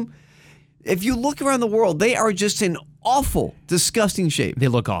two of them, if you look around the world, they are just in awful, disgusting shape. They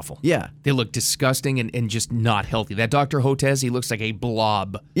look awful. Yeah. They look disgusting and just not healthy. That Dr. Hotez, he looks like a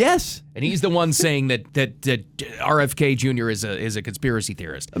blob. Yes. And he's the one saying that RFK Jr. is a conspiracy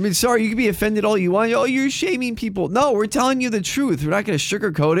theorist. I mean, sorry, you can be offended all you want. Oh, you're shaming people. No, we're telling you the truth. We're not going to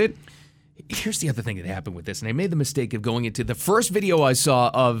sugarcoat it. Here's the other thing that happened with this, and I made the mistake of going into the first video I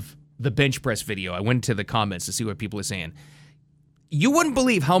saw of the bench press video. I went to the comments to see what people are saying. You wouldn't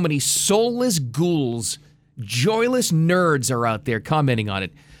believe how many soulless ghouls, joyless nerds are out there commenting on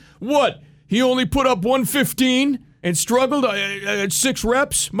it. What? He only put up 115 and struggled at 6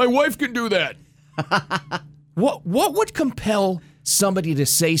 reps? My wife can do that. What would compel somebody to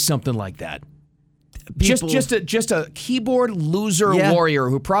say something like that? Just a keyboard loser warrior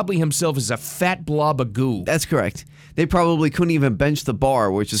who probably himself is a fat blob of goo. That's correct. They probably couldn't even bench the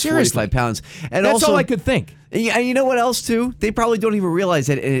bar, which is 45 pounds. And that's also, all I could think. And you know what else, too? They probably don't even realize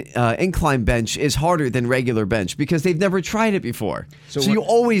that incline bench is harder than regular bench because they've never tried it before. So you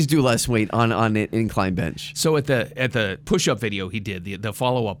always do less weight on an incline bench. So at the push-up video he did, the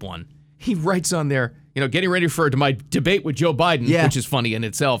follow-up one, he writes on there, getting ready for my debate with Joe Biden, which is funny in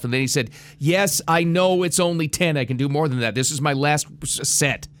itself. And then he said, yes, I know it's only 10. I can do more than that. This is my last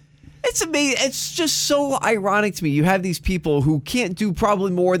set. It's amazing. It's just so ironic to me. You have these people who can't do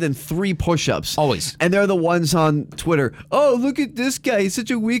probably more than 3 push-ups. Always. And they're the ones on Twitter. Oh, look at this guy. He's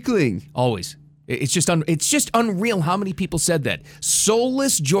such a weakling. Always. It's just unreal how many people said that.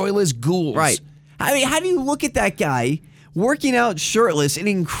 Soulless, joyless ghouls. Right. I mean, how do you look at that guy working out shirtless in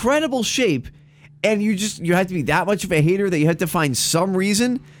incredible shape, and you have to be that much of a hater that you have to find some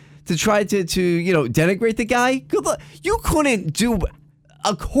reason to try to denigrate the guy? Good luck. You couldn't do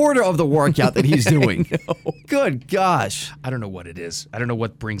a quarter of the workout that he's doing. Good gosh. I don't know what it is. I don't know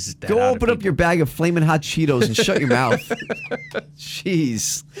what brings that Go out open up your bag of Flamin' Hot Cheetos and shut your mouth.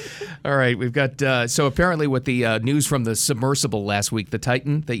 Jeez. All right, we've got, so apparently with the news from the submersible last week, the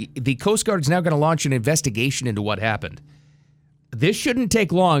Titan, the Coast Guard is now going to launch an investigation into what happened. This shouldn't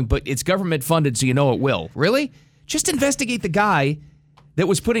take long, but it's government funded, so you know it will. Really? Just investigate the guy that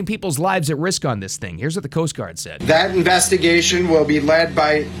was putting people's lives at risk on this thing. Here's what the Coast Guard said. That investigation will be led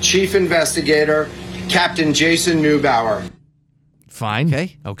by Chief Investigator Captain Jason Neubauer. Fine.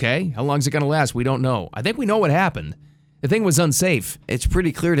 Okay. How long is it going to last? We don't know. I think we know what happened. The thing was unsafe. It's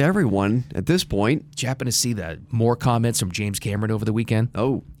pretty clear to everyone at this point. Did you happen to see more comments from James Cameron over the weekend?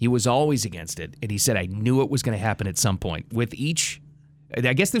 Oh. He was always against it, and he said, I knew it was going to happen at some point. With each,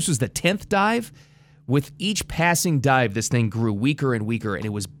 I guess this was the 10th dive. With each passing dive, this thing grew weaker and weaker, and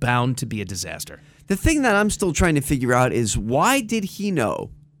it was bound to be a disaster. The thing that I'm still trying to figure out is why did he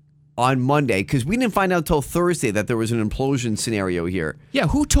know on Monday? Because we didn't find out until Thursday that there was an implosion scenario here. Yeah,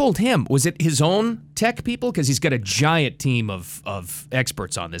 who told him? Was it his own tech people? Because he's got a giant team of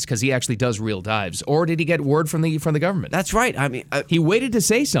experts on this, because he actually does real dives. Or did he get word from the government? That's right. I mean, he waited to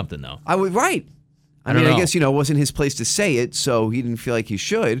say something, though. Right. I mean, I guess, it wasn't his place to say it, so he didn't feel like he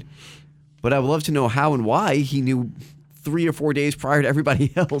should. But I would love to know how and why he knew 3 or 4 days prior to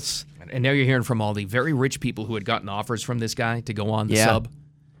everybody else. And now you're hearing from all the very rich people who had gotten offers from this guy to go on the sub,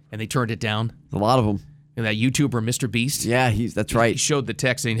 and they turned it down. A lot of them. And that YouTuber, Mr. Beast. Yeah, that's right. He showed the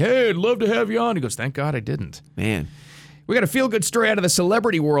text saying, hey, I'd love to have you on. He goes, thank God I didn't. Man. We got a feel-good story out of the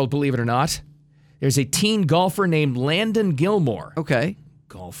celebrity world, believe it or not. There's a teen golfer named Landon Gilmore. Okay.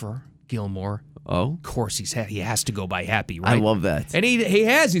 Golfer, Gilmore. Oh, of course he has to go by Happy, right? I love that. And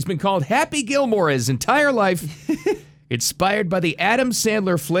he's been called Happy Gilmore his entire life, inspired by the Adam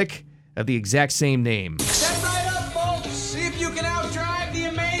Sandler flick of the exact same name. Step right up, folks. See if you can outdrive the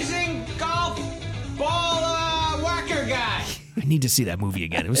amazing golf ball whacker guy. I need to see that movie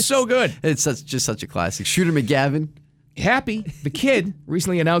again. It was so good. It's just such a classic. Shooter McGavin. Happy, the kid,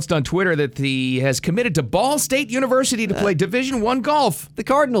 recently announced on Twitter that he has committed to Ball State University to play Division I golf. The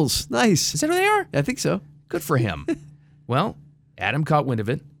Cardinals. Nice. Is that who they are? I think so. Good for him. Well, Adam caught wind of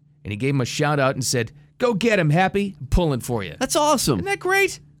it, and he gave him a shout-out and said, go get him, Happy. I'm pulling for you. That's awesome. Isn't that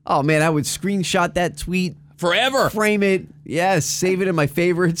great? Oh, man, I would screenshot that tweet. Forever. Frame it. Yes, save it in my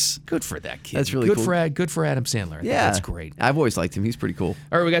favorites. Good for that kid. That's really good cool. Good for Adam Sandler. I think that's great. I've always liked him. He's pretty cool.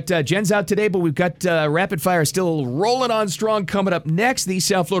 All right, we got Jen's out today, but we've got Rapid Fire still rolling on strong coming up next. The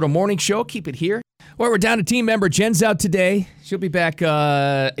South Florida Morning Show. Keep it here. Well, we're down to team member. Jen's out today. She'll be back,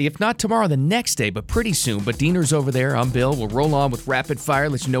 if not tomorrow, the next day, but pretty soon. But Diener's over there. I'm Bill. We'll roll on with Rapid Fire,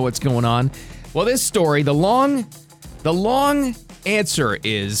 let you know what's going on. Well, this story, the long answer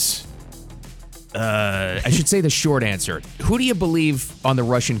is... I should say the short answer. Who do you believe on the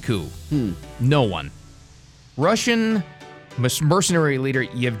Russian coup? No one. Russian mercenary leader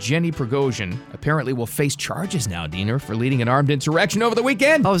Yevgeny Prigozhin apparently will face charges now, Diener, for leading an armed insurrection over the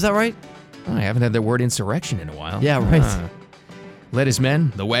weekend. Oh, is that right? Oh, I haven't had the word insurrection in a while. Yeah, right. Led his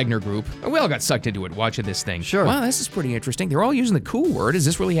men, the Wagner Group. We all got sucked into it watching this thing. Sure. Wow, this is pretty interesting. They're all using the coup word. Is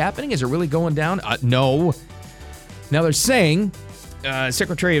this really happening? Is it really going down? No. Now they're saying...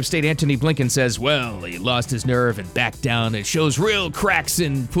 Secretary of State Antony Blinken says, well, he lost his nerve and backed down. It shows real cracks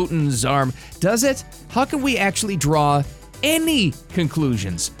in Putin's arm. Does it? How can we actually draw any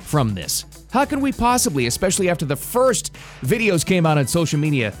conclusions from this? How can we possibly, especially after the first videos came out on social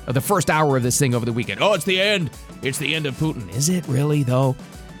media of the first hour of this thing over the weekend? Oh, it's the end. It's the end of Putin. Is it really, though?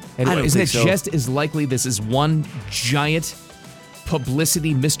 And I don't isn't think it so. just as likely this is one giant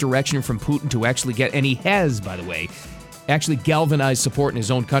publicity misdirection from Putin to actually get, and he has, by the way, actually galvanized support in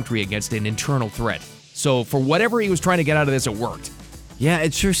his own country against an internal threat. So for whatever he was trying to get out of this, it worked. Yeah,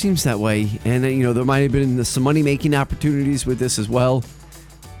 it sure seems that way. And, there might have been some money-making opportunities with this as well.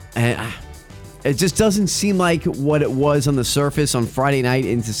 And it just doesn't seem like what it was on the surface on Friday night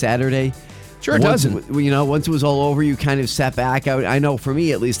into Saturday. Sure it doesn't. Once it was all over, you kind of sat back. I know for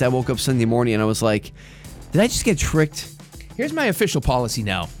me, at least, I woke up Sunday morning and I was like, did I just get tricked? Here's my official policy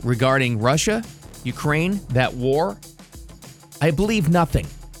now regarding Russia, Ukraine, that war. I believe nothing.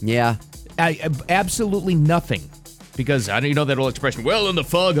 Yeah. Absolutely nothing. Because I know that old expression, well, in the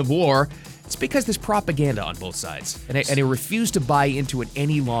fog of war. It's because there's propaganda on both sides. And I refuse to buy into it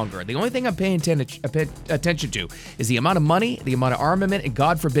any longer. The only thing I'm paying attention to is the amount of money, the amount of armament, and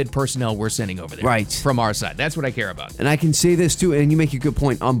God forbid personnel we're sending over there. Right. From our side. That's what I care about. And I can say this too, and you make a good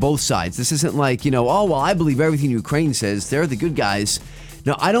point on both sides. This isn't like, oh, well, I believe everything Ukraine says. They're the good guys.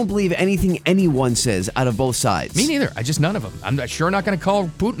 No, I don't believe anything anyone says out of both sides. Me neither. None of them. I'm sure not going to call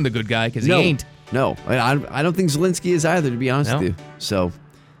Putin the good guy because he ain't. No, I don't think Zelensky is either, to be honest with you. So,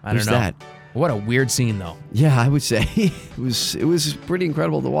 I don't know. That. What a weird scene, though. Yeah, I would say. It was pretty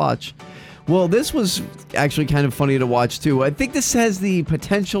incredible to watch. Well, this was actually kind of funny to watch, too. I think this has the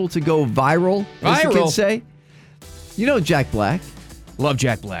potential to go viral, as the kids say. You know Jack Black. Love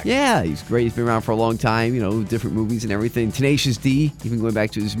Jack Black. Yeah, he's great. He's been around for a long time, different movies and everything. Tenacious D, even going back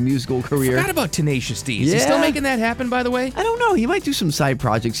to his musical career. I forgot about Tenacious D. Is he still making that happen, by the way? I don't know. He might do some side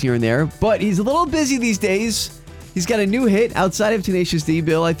projects here and there, but he's a little busy these days. He's got a new hit outside of Tenacious D,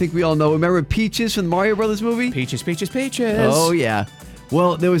 Bill. I think we all know. Remember Peaches from the Mario Brothers movie? Peaches, Peaches, Peaches. Oh, yeah.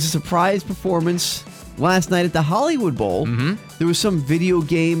 Well, there was a surprise performance last night at the Hollywood Bowl. Mm-hmm. There was some video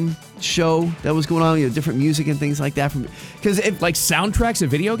game show that was going on, different music and things like that. Like soundtracks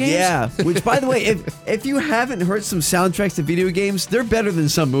of video games? Yeah, which, by the way, if you haven't heard some soundtracks to video games, they're better than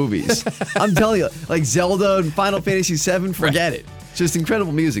some movies. I'm telling you, like Zelda and Final Fantasy VII, forget it. Just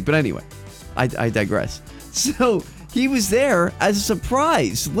incredible music. But anyway, I digress. So he was there as a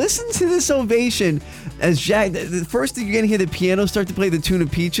surprise. Listen to this ovation as Jack. The first thing you're going to hear the piano start to play the tune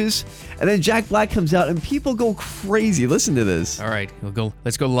of Peaches, and then Jack Black comes out and people go crazy. Listen to this. All right,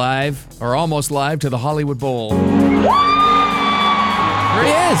 let's go live, or almost live, to the Hollywood Bowl. There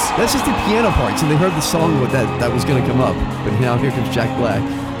he is. That's just the piano part. So they heard the song that was going to come up, but now here comes Jack Black.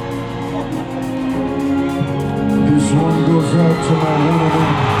 This one goes out to my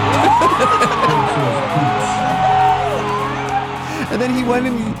And then he went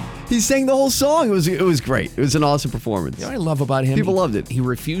and he sang the whole song. It was great. It was an awesome performance. You know what I love about him? People loved it. He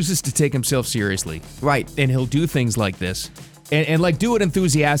refuses to take himself seriously. Right. And he'll do things like this. And like do it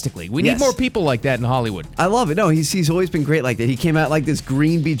enthusiastically. We need more people like that in Hollywood. I love it. No, he's always been great like that. He came out like this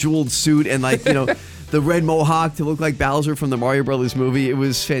green bejeweled suit and the red mohawk to look like Bowser from the Mario Brothers movie. It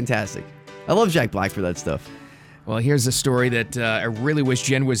was fantastic. I love Jack Black for that stuff. Well, here's a story that I really wish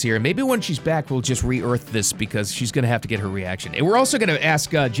Jen was here. Maybe when she's back, we'll just re-earth this because she's going to have to get her reaction. And we're also going to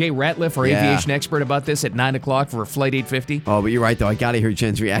ask Jay Ratliff, our aviation expert, about this at 9 o'clock for Flight 850. Oh, but you're right, though. I got to hear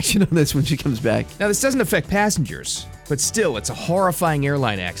Jen's reaction on this when she comes back. Now, this doesn't affect passengers. But still, it's a horrifying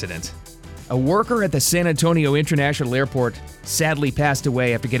airline accident. A worker at the San Antonio International Airport sadly passed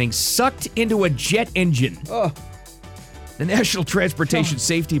away after getting sucked into a jet engine. Oh. The National Transportation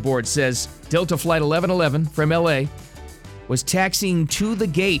Safety Board says Delta Flight 1111 from LA was taxiing to the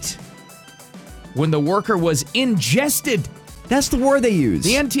gate when the worker was ingested. That's the word they use.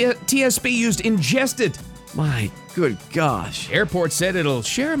 The TSB used ingested. My good gosh. Airport said it'll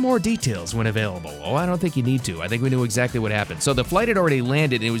share more details when available. Oh, I don't think you need to. I think we knew exactly what happened. So the flight had already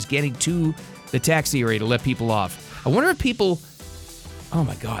landed and it was getting to the taxi area to let people off. I wonder if people, oh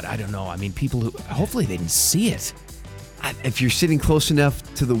my God, I don't know. I mean, people who, hopefully they didn't see it. If you're sitting close enough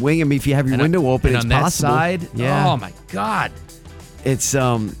to the wing, I mean, if you have your window open, it's on that possible. Side, yeah. Oh my God. It's,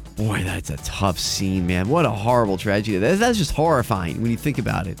 boy, that's a tough scene, man. What a horrible tragedy. That's just horrifying when you think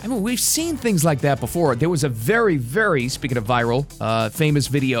about it. I mean, we've seen things like that before. There was a very, very, speaking of viral, famous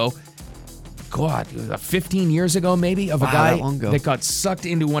video, God, 15 years ago maybe, of a guy that got sucked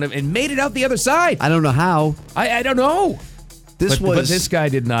into one of, and made it out the other side. I don't know how. I don't know. But this guy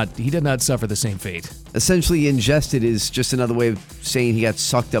did not suffer the same fate. Essentially, ingested is just another way of saying he got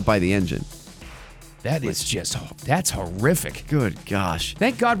sucked up by the engine. That's horrific. Good gosh.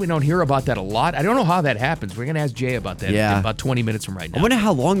 Thank God we don't hear about that a lot. I don't know how that happens. We're going to ask Jay about that in about 20 minutes from right now. I wonder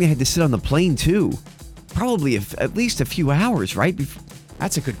how long they had to sit on the plane, too. Probably at least a few hours, right?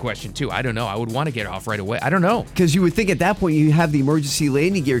 That's a good question, too. I don't know. I would want to get off right away. I don't know. Because you would think at that point you have the emergency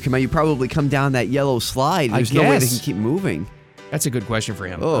landing gear come out. You probably come down that yellow slide. There's no way they can keep moving. That's a good question for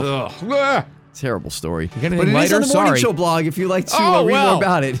him. Ugh. Ugh. Terrible story. But it is on the morning show blog if you'd like to read more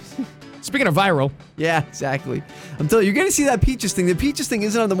about it. Speaking of viral. Yeah, exactly. I'm telling you, you're going to see that Peaches thing. The Peaches thing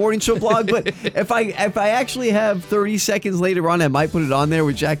isn't on the morning show blog, but if I actually have 30 seconds later on, I might put it on there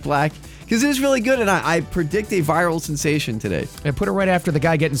with Jack Black. Because it is really good, and I predict a viral sensation today. And put it right after the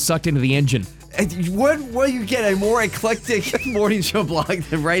guy getting sucked into the engine. What you get a more eclectic morning show blog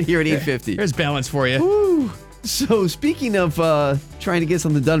than right here at 8:50. There's balance for you. Woo. So speaking of trying to get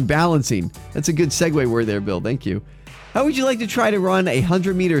something done, balancing. That's a good segue word there, Bill. Thank you. How would you like to try to run a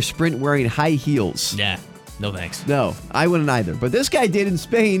 100-meter sprint wearing high heels? Nah, no thanks. No, I wouldn't either. But this guy did in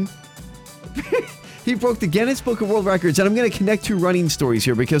Spain. He broke the Guinness Book of World Records, and I'm going to connect two running stories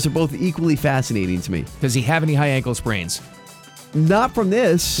here because they're both equally fascinating to me. Does he have any high ankle sprains? Not from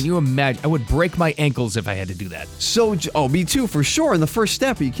this. Can you imagine? I would break my ankles if I had to do that. So, me too, for sure. In the first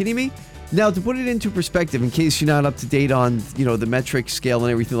step, are you kidding me? Now, to put it into perspective, in case you're not up to date on, the metric scale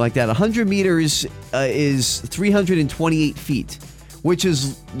and everything like that, 100 meters is 328 feet, which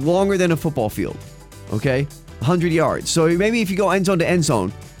is longer than a football field, okay? 100 yards. So maybe if you go end zone to end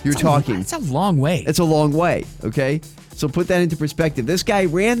zone, you're talking. It's a long way. It's a long way, okay? So put that into perspective. This guy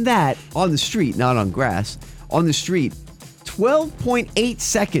ran that on the street, not on grass, on the street, 12.8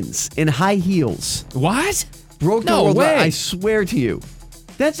 seconds in high heels. What? Broke the world record. I swear to you.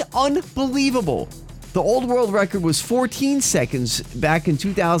 That's unbelievable. The old world record was 14 seconds back in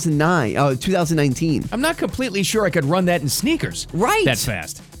 2019. I'm not completely sure I could run that in sneakers. Right. That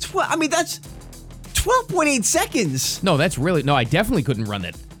fast. That's 12.8 seconds. No, I definitely couldn't run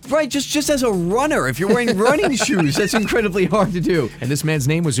that. Right, just as a runner, if you're wearing running shoes, that's incredibly hard to do. And this man's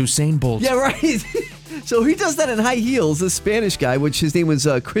name was Usain Bolt. Yeah, right. So he does that in high heels, this Spanish guy, which his name was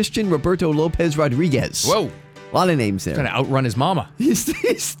Christian Roberto Lopez Rodriguez. Whoa. A lot of names there. Trying to outrun his mama. He's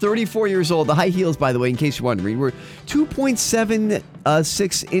 34 years old. The high heels, by the way, in case you're wondering, were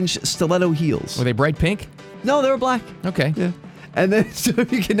 2.76-inch stiletto heels. Were they bright pink? No, they were black. Okay. Yeah. And then, so if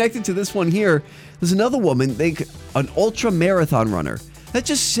you connected to this one here, there's another woman, an ultra marathon runner. That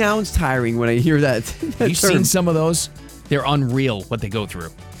just sounds tiring when I hear that. Have you seen some of those? They're unreal what they go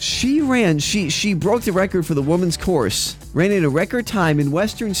through. She broke the record for the women's course, ran in a record time in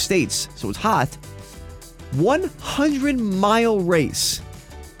Western states, so it's hot. 100-mile race.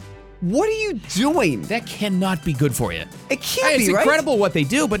 What are you doing? That cannot be good for you. It can't be, It's incredible what they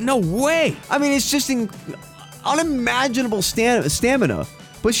do, but no way. I mean, it's just unimaginable stamina.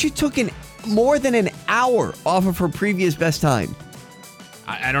 But she took more than an hour off of her previous best time.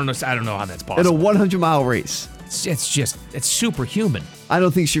 I don't know how that's possible. In a 100-mile race. It's superhuman. I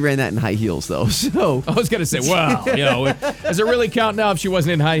don't think she ran that in high heels, though. So I was going to say, wow, does it really count now if she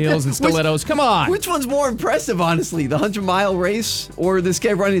wasn't in high heels and stilettos? Come on. Which one's more impressive, honestly? The 100-mile race or this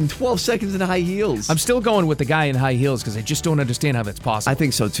guy running in 12 seconds in high heels? I'm still going with the guy in high heels because I just don't understand how that's possible. I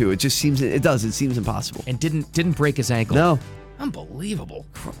think so, too. It seems impossible. And didn't break his ankle. No. Unbelievable.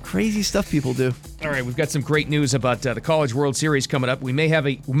 Crazy stuff people do. All right, we've got some great news about the College World Series coming up. We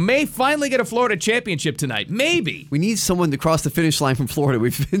may finally get a Florida championship tonight. Maybe. We need someone to cross the finish line from Florida.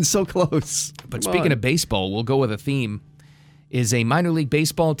 We've been so close. But speaking of baseball, we'll go with a theme. Is a minor league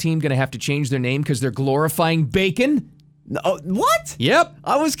baseball team going to have to change their name because they're glorifying bacon? No, what? Yep.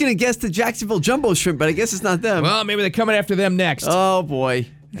 I was going to guess the Jacksonville Jumbo Shrimp, but I guess it's not them. Well, maybe they're coming after them next. Oh, boy.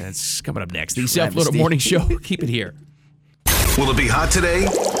 That's coming up next. The South Florida Morning Show. Keep it here. Will it be hot today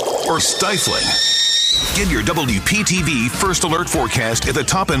or stifling? Get your WPTV First Alert forecast at the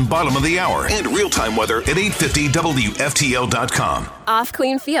top and bottom of the hour and real-time weather at 850WFTL.com. Off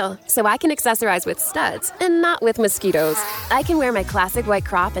clean feel, so I can accessorize with studs and not with mosquitoes. I can wear my classic white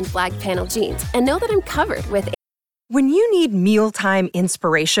crop and flag panel jeans and know that I'm covered with. When you need mealtime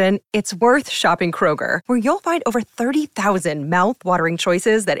inspiration, it's worth shopping Kroger, where you'll find over 30,000 mouth-watering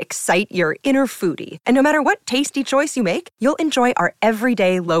choices that excite your inner foodie. And no matter what tasty choice you make, you'll enjoy our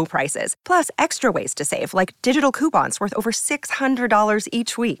everyday low prices, plus extra ways to save, like digital coupons worth over $600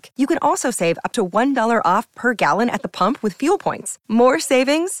 each week. You can also save up to $1 off per gallon at the pump with fuel points. More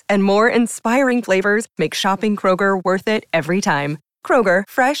savings and more inspiring flavors make shopping Kroger worth it every time. Kroger,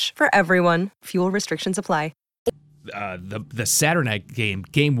 fresh for everyone. Fuel restrictions apply. The Saturday night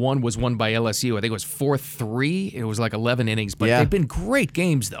game one was won by LSU. I think it was 4-3. It was like 11 innings, but they've been great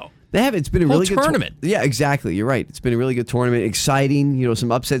games, though. They have. It's been a really good tournament. Yeah, exactly. You're right. It's been a really good tournament. Exciting,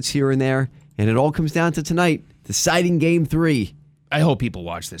 some upsets here and there. And it all comes down to tonight, deciding game 3. I hope people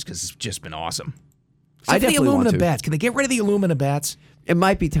watch this because it's just been awesome. I definitely the aluminum want to. bats. Can they get rid of the aluminum bats? It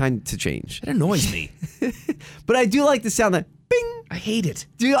might be time to change. It annoys me. But I do like the sound that bing. I hate it.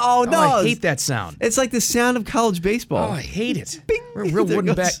 Oh, no. I hate that sound. It's like the sound of college baseball. Oh, I hate it. Bing. Real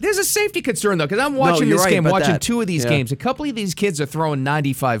wooden bat. There's a safety concern, though, because I'm watching this game, watching 2 of these games. A couple of these kids are throwing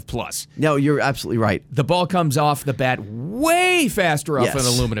 95 plus. No, you're absolutely right. The ball comes off the bat way faster off an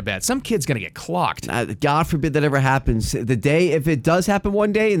aluminum bat. Some kid's going to get clocked. God forbid that ever happens. If it does happen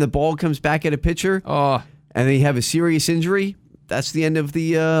one day and the ball comes back at a pitcher and they have a serious injury, that's the end of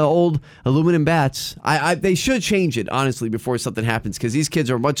the old aluminum bats. They should change it, honestly, before something happens, because these kids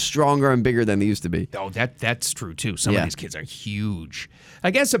are much stronger and bigger than they used to be. Oh, that's true, too. Some of these kids are huge.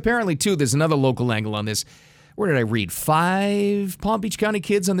 I guess, apparently, too, there's another local angle on this. Where did I read? 5 Palm Beach County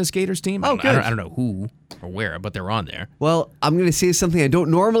kids on this Gators team? Oh, good. I don't know who or where, but they're on there. Well, I'm going to say something I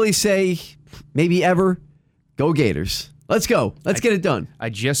don't normally say, maybe ever. Go Gators. Let's go. Let's get it done. I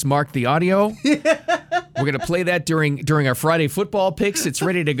just marked the audio. We're going to play that during our Friday football picks. It's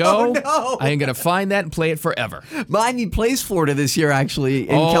ready to go. Oh, no. I am going to find that and play it forever. Miami plays Florida this year, actually,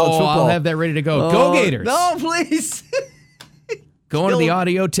 in college football. I'll have that ready to go. Go Gators. No, please. Going to the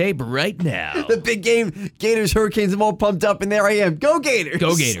audio tape right now. The big game, Gators, Hurricanes, I'm all pumped up, and there I am. Go Gators.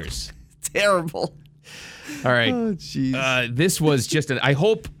 Go Gators. Terrible. All right. Oh, jeez. This was just I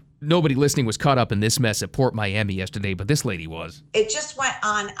hope nobody listening was caught up in this mess at Port Miami yesterday, but this lady was. It just went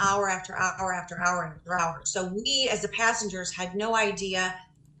on hour after hour after hour after hour. So we, as the passengers, had no idea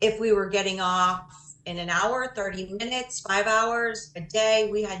if we were getting off in an hour, 30 minutes, 5 hours, a day.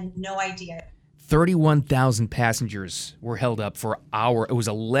 We had no idea. 31,000 passengers were held up for an hour. It was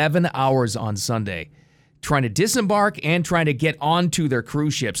 11 hours on Sunday, trying to disembark and trying to get onto their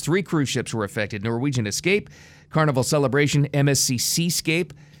cruise ships. 3 cruise ships were affected: Norwegian Escape, Carnival Celebration, MSC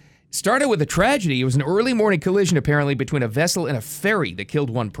Seascape. Started with a tragedy. It was an early morning collision, apparently, between a vessel and a ferry that killed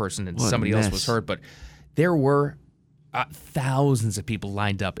one person and somebody else was hurt. But there were thousands of people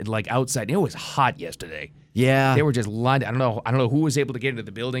lined up and outside. It was hot yesterday. Yeah. They were just lined. I don't know who was able to get into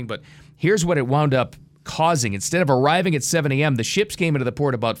the building, but here's what it wound up causing. Instead of arriving at 7 a.m., the ships came into the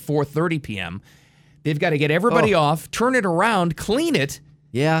port about 4:30 p.m. They've got to get everybody off, turn it around, clean it.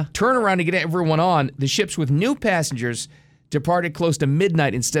 Yeah. Turn around to get everyone on. The ships with new passengers departed close to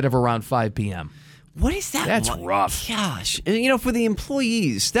midnight instead of around 5 p.m. What is that? That's rough. Gosh. And, for the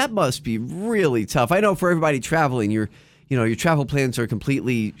employees, that must be really tough. I know for everybody traveling, your travel plans are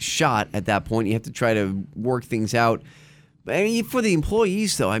completely shot at that point. You have to try to work things out. But, for the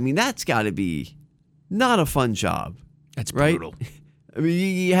employees, though, that's got to be not a fun job. That's brutal. Right?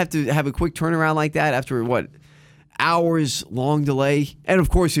 You have to have a quick turnaround like that after, hours long delay. And, of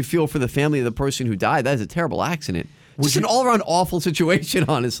course, you feel for the family of the person who died. That is a terrible accident. Just an all-around awful situation,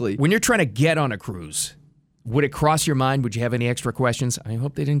 honestly. When you're trying to get on a cruise, would it cross your mind? Would you have any extra questions? I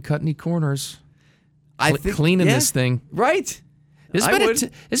hope they didn't cut any corners. I think cleaning this thing. Right.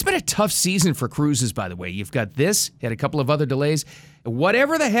 It's been a tough season for cruises, by the way. You've got this, had a couple of other delays.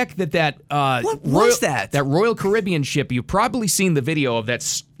 Whatever the heck what was that? That Royal Caribbean ship, you've probably seen the video of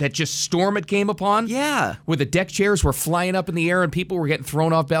that just storm it came upon. Yeah. Where the deck chairs were flying up in the air and people were getting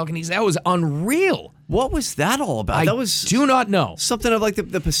thrown off balconies. That was unreal. What was that all about? I do not know. Something of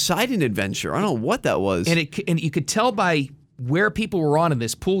the Poseidon adventure. I don't know what that was. And you could tell by where people were on in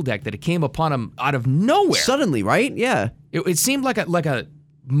this pool deck that it came upon them out of nowhere. Suddenly, right? Yeah. It seemed like a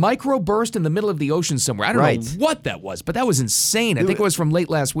microburst in the middle of the ocean somewhere. I don't know what that was, but that was insane. I think it was from late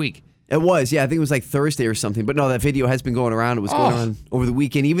last week. It was, yeah. I think it was like Thursday or something. But no, that video has been going around. It was going on over the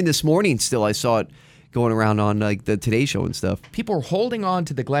weekend. Even this morning still, I saw it going around on like the Today Show and stuff. People were holding on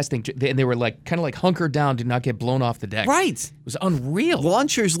to the glass thing, and they were like kind of like hunkered down to not get blown off the deck. Right. It was unreal.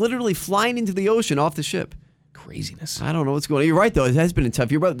 Launchers literally flying into the ocean off the ship. Craziness. I don't know what's going on. You're right, though. It has been a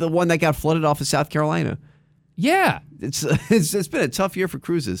tough year. But the one that got flooded off of South Carolina. Yeah. It's been a tough year for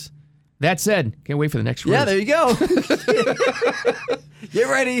cruises. That said, can't wait for the next cruise. Yeah, there you go. Get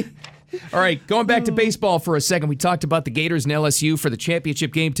ready. All right, going back to baseball for a second. We talked about the Gators and LSU for the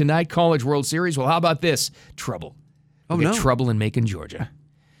championship game tonight, College World Series. Well, how about this? Trouble. We got trouble in Macon, Georgia.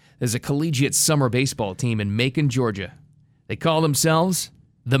 There's a collegiate summer baseball team in Macon, Georgia. They call themselves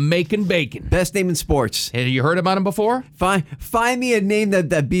the Macon Bacon. Best name in sports. Have you heard about them before? Find me a name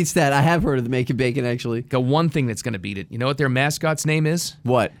that beats that. I have heard of the Macon Bacon, actually. Got one thing that's going to beat it. You know what their mascot's name is?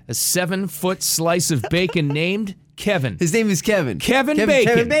 What? A 7-foot slice of bacon named Kevin. His name is Kevin. Kevin Bacon.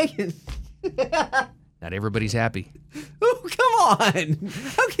 Kevin Bacon. Not everybody's happy. Oh, come on.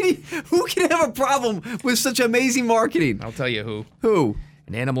 Who can have a problem with such amazing marketing? I'll tell you who. Who?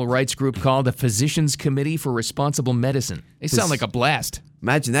 An animal rights group called the Physicians Committee for Responsible Medicine. They sound like a blast.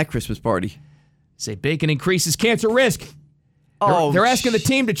 Imagine that Christmas party. Say bacon increases cancer risk. They're asking the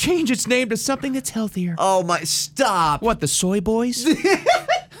team to change its name to something that's healthier. Oh, my, stop. What, the Soy Boys?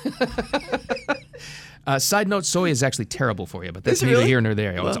 Side note, soy is actually terrible for you, but that's neither here nor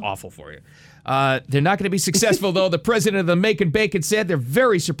there. It's awful for you. They're not going to be successful, though. The president of the Macon Bacon said they're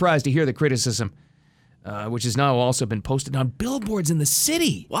very surprised to hear the criticism, which has now also been posted on billboards in the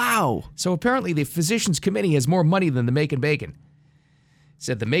city. Wow. So apparently the Physicians Committee has more money than the Macon Bacon.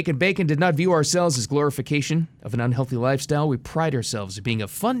 Said the Macon Bacon did not view ourselves as glorification of an unhealthy lifestyle. We pride ourselves as being a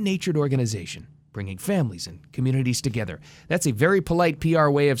fun-natured organization, bringing families and communities together. That's a very polite PR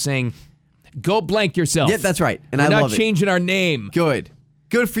way of saying, go blank yourself. Yeah, that's right. And We're I not love it. changing our name. Good.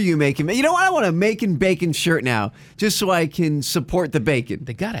 Good for you, Macon. You know what? I want a Macon Bacon shirt now, just so I can support the bacon.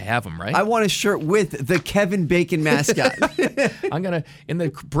 They got to have them, right? I want a shirt with the Kevin Bacon mascot. I'm gonna in the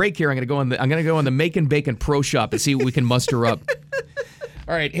break here. I'm gonna go on the Macon Bacon Pro Shop and see what we can muster up.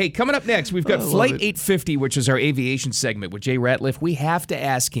 All right, hey, coming up next, we've got Flight 850, which is our aviation segment with Jay Ratliff. We have to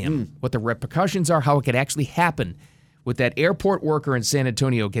ask him what the repercussions are, how it could actually happen with that airport worker in San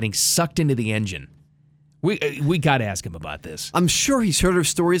Antonio getting sucked into the engine. We got to ask him about this. I'm sure he's heard of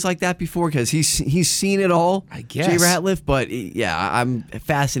stories like that before because he's seen it all, I guess. Jay Ratliff. But yeah, I'm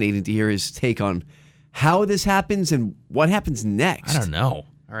fascinated to hear his take on how this happens and what happens next. I don't know.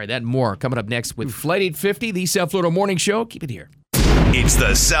 All right, that and more coming up next with Flight 850, the South Florida Morning Show. Keep it here. It's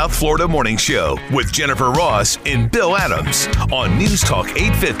the South Florida Morning Show with Jennifer Ross and Bill Adams on News Talk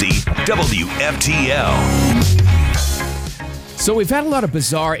 850 WFTL. So we've had a lot of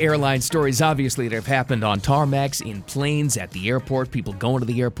bizarre airline stories, obviously, that have happened on tarmacs, in planes, at the airport, people going to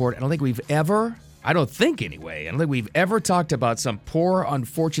the airport. I don't think we've ever talked about some poor,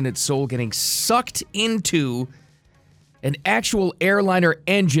 unfortunate soul getting sucked into an actual airliner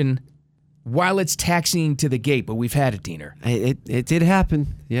engine while it's taxiing to the gate, but we've had it, Diener. It did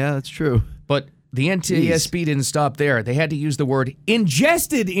happen. Yeah, that's true. But the NTSB didn't stop there. They had to use the word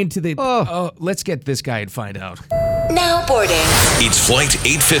ingested into the... let's get this guy and find out. Now boarding. It's Flight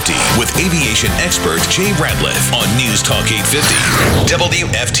 850 with aviation expert Jay Ratliff on News Talk 850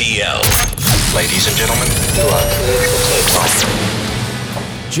 WFTL. Ladies and gentlemen, you are cleared for takeoff.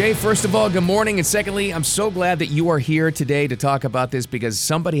 Jay, first of all, good morning. And secondly, I'm so glad that you are here today to talk about this because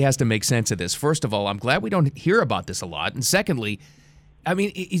somebody has to make sense of this. First of all, I'm glad we don't hear about this a lot. And secondly, I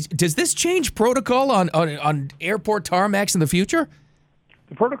mean, does this change protocol on airport tarmacs in the future?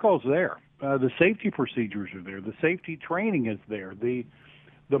 The protocol's there. The safety procedures are there. The safety training is there. The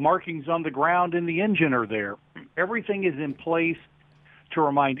markings on the ground in the engine are there. Everything is in place to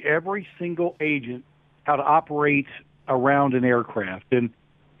remind every single agent how to operate around an aircraft. And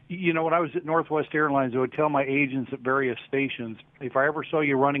you know, when I was at Northwest Airlines, I would tell my agents at various stations, if I ever saw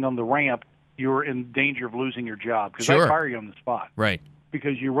you running on the ramp, you were in danger of losing your job because I'd fire you on the spot. Right.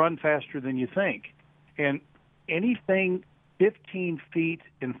 Because you run faster than you think. And anything 15 feet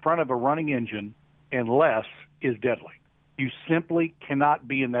in front of a running engine and less is deadly. You simply cannot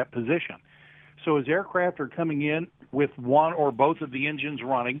be in that position. So as aircraft are coming in with one or both of the engines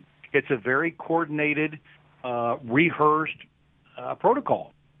running, it's a very coordinated, rehearsed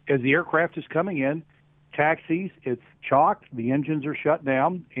protocol. As the aircraft is coming in, taxis, it's chalked, the engines are shut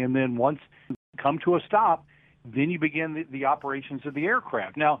down, and then once you come to a stop, then you begin the operations of the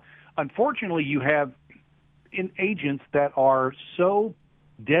aircraft. Now, unfortunately, you have agents that are so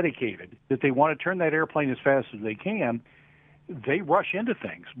dedicated that they want to turn that airplane as fast as they can, they rush into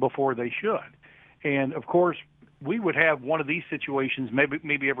things before they should. And, of course, we would have one of these situations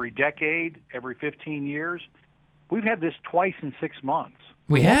maybe every decade, every 15 years. We've had this twice in 6 months.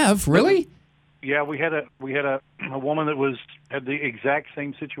 We have? Really? Yeah, we had a woman that had the exact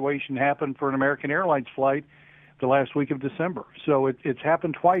same situation happen for an American Airlines flight the last week of December. So it's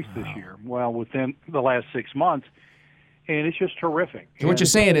happened twice this year. Well, within the last 6 months. And it's just horrific. So what you're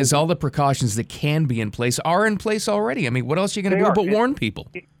saying is all the precautions that can be in place are in place already. I mean, what else are you going to do but warn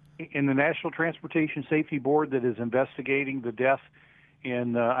people? In the National Transportation Safety Board that is investigating the death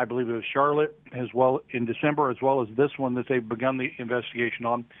in, I believe it was Charlotte, as well in December, as well as this one that they've begun the investigation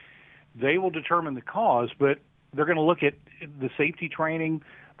on, they will determine the cause, but they're going to look at the safety training,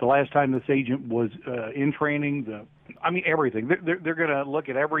 the last time this agent was in training, everything. They're going to look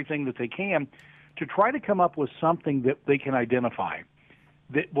at everything that they can to try to come up with something that they can identify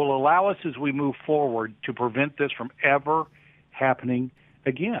that will allow us as we move forward to prevent this from ever happening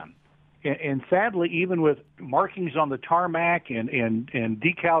again. And sadly, even with markings on the tarmac and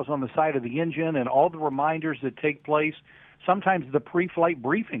decals on the side of the engine and all the reminders that take place, sometimes the pre-flight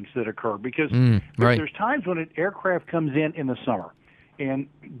briefings that occur, because there's times when an aircraft comes in the summer and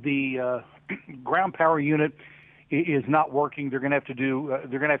the ground power unit is not working. They're going to have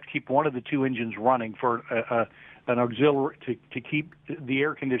to keep one of the two engines running for an auxiliary to keep the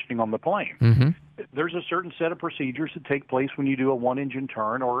air conditioning on the plane. Mm-hmm. There's a certain set of procedures that take place when you do a one-engine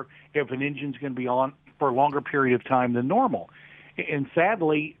turn, or if an engine's going to be on for a longer period of time than normal. And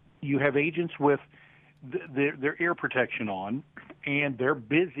sadly, you have agents with their ear protection on, and they're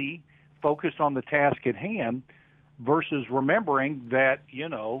busy, focused on the task at hand, versus remembering that,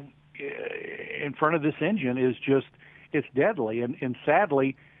 in front of this engine is it's deadly. And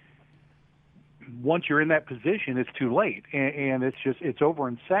sadly, once you're in that position, it's too late, and it's over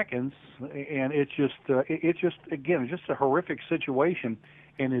in seconds, and it's just a horrific situation.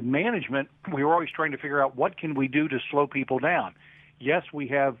 And in management, we were always trying to figure out what can we do to slow people down. Yes, we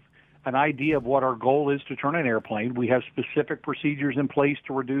have an idea of what our goal is to turn an airplane. We have specific procedures in place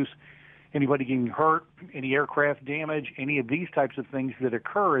to reduce anybody getting hurt, any aircraft damage, any of these types of things that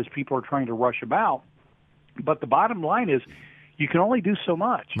occur as people are trying to rush about. But the bottom line is, you can only do so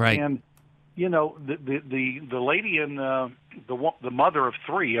much. Right. And the lady in the mother of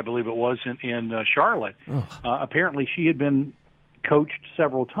three, I believe it was in Charlotte. Apparently, she had been coached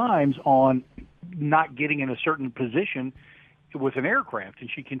several times on not getting in a certain position with an aircraft, and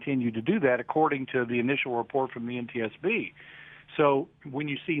she continued to do that, according to the initial report from the NTSB. So when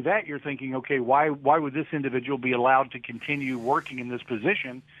you see that, you're thinking, okay, why would this individual be allowed to continue working in this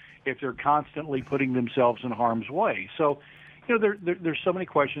position if they're constantly putting themselves in harm's way? So, there's so many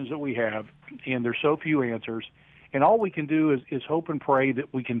questions that we have, and there's so few answers, and all we can do is hope and pray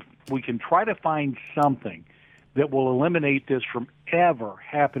that we can try to find something that will eliminate this from ever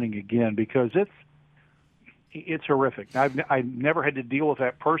happening again, because it's horrific. I've never had to deal with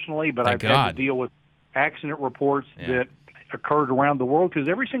that personally, but I've had to deal with accident reports that occurred around the world, because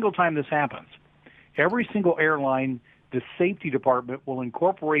every single time this happens, every single airline, the safety department will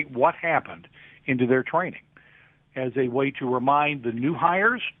incorporate what happened into their training as a way to remind the new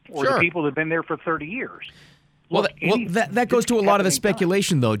hires or the people that have been there for 30 years. Well, that goes to a lot of the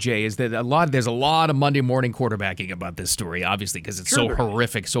speculation, though, Jay, is that there's a lot of Monday morning quarterbacking about this story, obviously, because it's so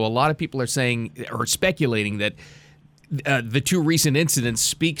horrific. So a lot of people are saying or speculating that the two recent incidents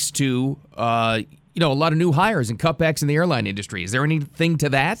speaks to a lot of new hires and cutbacks in the airline industry. Is there anything to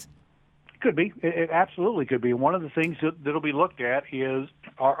that? Could be. It absolutely could be. And one of the things that'll be looked at is,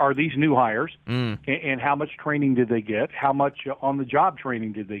 are these new hires, and how much training did they get? How much on-the-job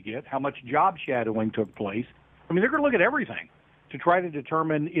training did they get? How much job shadowing took place? I mean, they're going to look at everything to try to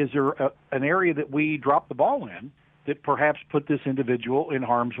determine, is there an area that we dropped the ball in that perhaps put this individual in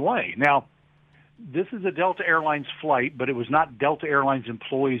harm's way? Now, this is a Delta Airlines flight, but it was not Delta Airlines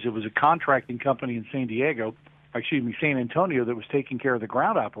employees. It was a contracting company in San Antonio, that was taking care of the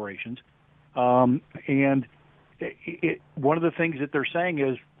ground operations. And one of the things that they're saying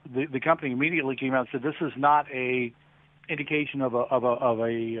is the company immediately came out and said, this is not a indication of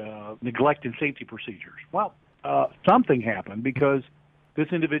a neglect in safety procedures. Well, something happened, because this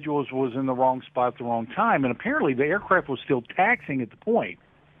individual was in the wrong spot at the wrong time, and apparently the aircraft was still taxiing at the point.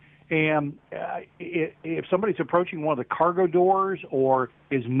 And if somebody's approaching one of the cargo doors or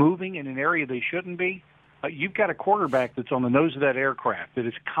is moving in an area they shouldn't be, you've got a quarterback that's on the nose of that aircraft that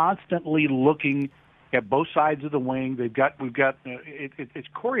is constantly looking at both sides of the wing. It's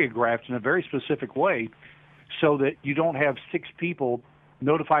choreographed in a very specific way so that you don't have six people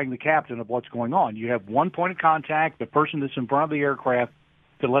notifying the captain of what's going on. You have one point of contact, the person that's in front of the aircraft,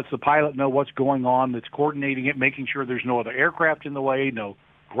 that lets the pilot know what's going on, that's coordinating it, making sure there's no other aircraft in the way, no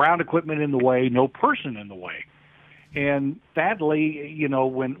ground equipment in the way, no person in the way. And sadly,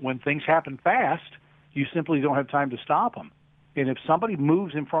 when things happen fast, you simply don't have time to stop them. And if somebody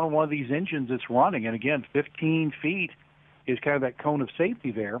moves in front of one of these engines that's running, and again, 15 feet is kind of that cone of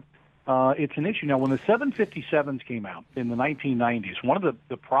safety there, it's an issue. Now, when the 757s came out in the 1990s, one of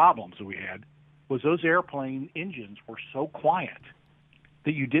the problems that we had was those airplane engines were so quiet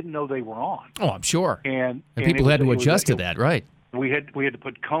that you didn't know they were on. Oh, I'm sure. And people had to adjust to that, right? We had to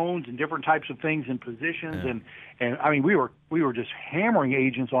put cones and different types of things in positions, and I mean we were just hammering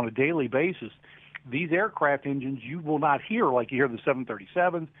agents on a daily basis. These aircraft engines you will not hear like you hear the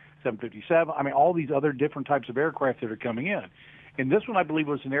 737, 757. I mean all these other different types of aircraft that are coming in. And this one I believe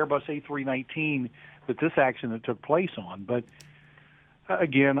was an Airbus A319 that this accident took place on. But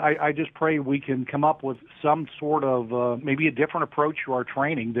again, I just pray we can come up with some sort of maybe a different approach to our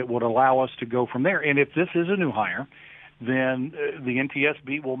training that would allow us to go from there. And if this is a new hire, then the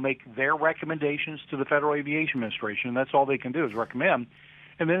NTSB will make their recommendations to the Federal Aviation Administration, and that's all they can do is recommend.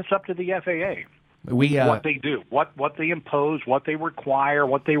 And then it's up to the FAA what they do, what they impose, what they require,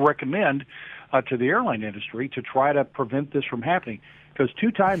 what they recommend to the airline industry to try to prevent this from happening. Because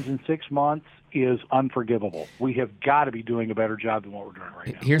 2 times in 6 months is unforgivable. We have got to be doing a better job than what we're doing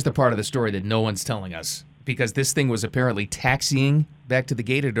right now. Here's the part of the story that no one's telling us, because this thing was apparently taxiing back to the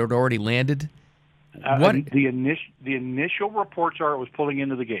gate. It had already landed. The initial reports are it was pulling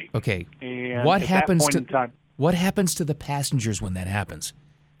into the gate. Okay. And what at happens that point in time, what happens to the passengers when that happens?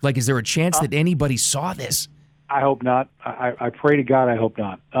 Like, is there a chance that anybody saw this? I hope not. I pray to God I hope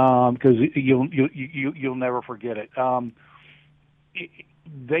not, because you'll never forget it.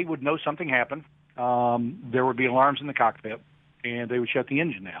 They would know something happened. There would be alarms in the cockpit, and they would shut the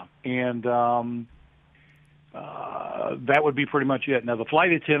engine down, and that would be pretty much it. Now the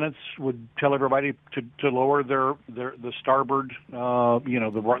flight attendants would tell everybody to lower the starboard,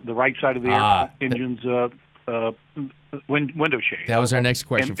 the right side of the engine's window shade. That was our next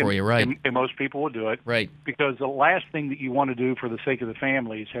question for you, right? And most people would do it, right? Because the last thing that you want to do for the sake of the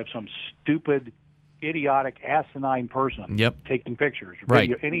family is have some stupid, idiotic, asinine person taking pictures, right?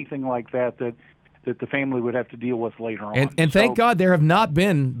 Video, anything like that the family would have to deal with later on. And thank God there have not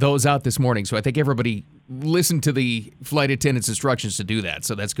been those out this morning. So I think everybody listened to the flight attendant's instructions to do that.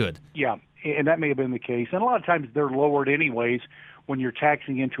 So that's good. Yeah, and that may have been the case. And a lot of times they're lowered anyways when you're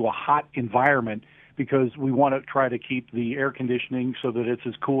taxiing into a hot environment, because we want to try to keep the air conditioning so that it's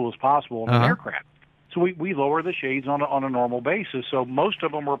as cool as possible in an aircraft. So we lower the shades on a normal basis. So most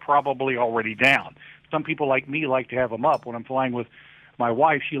of them are probably already down. Some people like me like to have them up. When I'm flying with my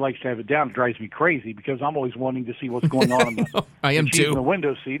wife, she likes to have it down. It drives me crazy because I'm always wanting to see what's going on. I am she's too. in the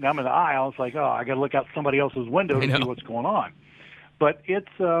window seat, and I'm in the aisle. It's like, I got to look out somebody else's window to see what's going on. But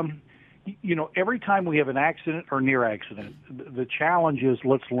it's, every time we have an accident or near accident, the challenge is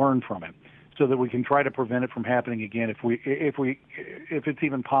let's learn from it so that we can try to prevent it from happening again if it's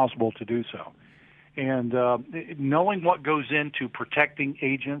even possible to do so. And knowing what goes into protecting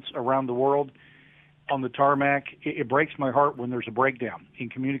agents around the world on the tarmac, it breaks my heart when there's a breakdown in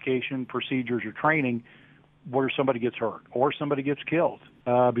communication, procedures, or training where somebody gets hurt or somebody gets killed.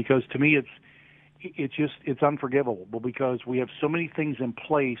 Because to me, it's unforgivable because we have so many things in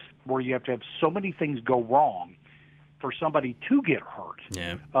place where you have to have so many things go wrong for somebody to get hurt.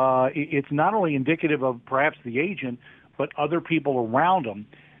 Yeah. It's not only indicative of perhaps the agent, but other people around them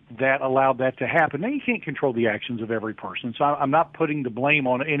that allowed that to happen. Now, you can't control the actions of every person, so I'm not putting the blame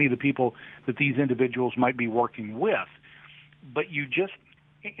on any of the people that these individuals might be working with. But you just,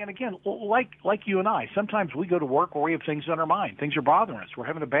 and again, like you and I, sometimes we go to work where we have things on our mind. Things are bothering us. We're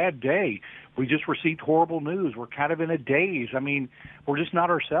having a bad day. We just received horrible news. We're kind of in a daze. I mean, we're just not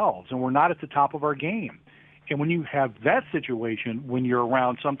ourselves, and we're not at the top of our game. And when you have that situation, when you're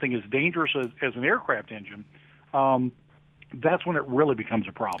around something as dangerous as an aircraft engine, that's when it really becomes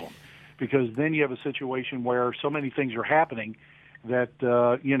a problem, because then you have a situation where so many things are happening that,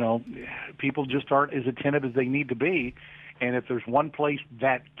 people just aren't as attentive as they need to be. And if there's one place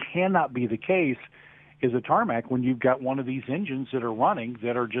that cannot be the case is a tarmac when you've got one of these engines that are running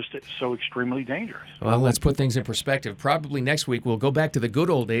that are just so extremely dangerous. Well, let's put things in perspective. Probably next week we'll go back to the good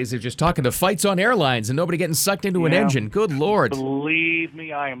old days of just talking to fights on airlines and nobody getting sucked into an engine. Good Lord. Believe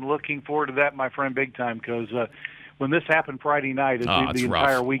me, I am looking forward to that, my friend, big time, because when this happened Friday night, the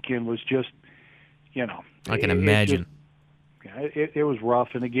entire weekend was just, I can imagine. It was rough.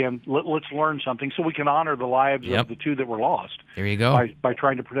 And again, let's learn something so we can honor the lives of the two that were lost. There you go. By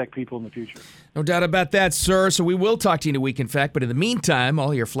trying to protect people in the future. No doubt about that, sir. So we will talk to you in a week, in fact. But in the meantime,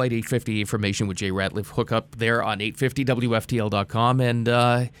 all your Flight 850 information with Jay Ratliff, hook up there on 850WFTL.com.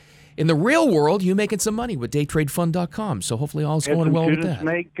 And in the real world, you're making some money with daytradefund.com. So hopefully all's Had going some well with students that.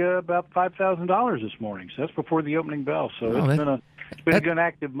 make about $5,000 this morning. So that's before the opening bell. So it's been a good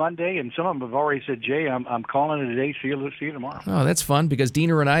active Monday, and some of them have already said, Jay, I'm calling it a day. See you tomorrow. Oh, that's fun because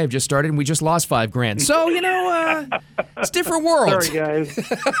Diener and I have just started and we just lost $5,000. So, it's different world. Sorry, guys.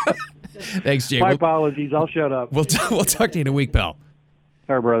 Thanks, Jay. My apologies. I'll shut up. We'll talk to you in a week, pal.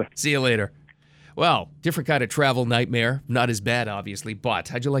 All right, brother. See you later. Well, different kind of travel nightmare. Not as bad, obviously, but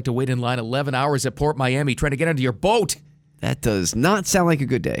how'd you like to wait in line 11 hours at Port Miami trying to get onto your boat? That does not sound like a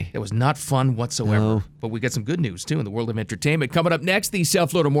good day. It was not fun whatsoever. No. But we got some good news, too, in the world of entertainment. Coming up next, the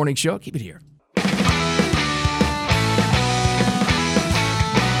South Florida Morning Show. Keep it here.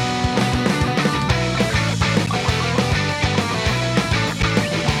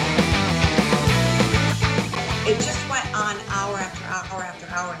 It just went on hour after hour after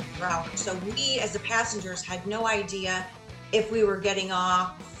hour after hour. So we, as the passengers, had no idea if we were getting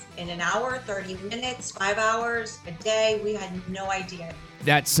off in an hour, 30 minutes, 5 hours, a day. We had no idea.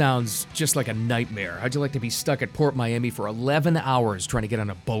 That sounds just like a nightmare. How'd you like to be stuck at Port Miami for 11 hours trying to get on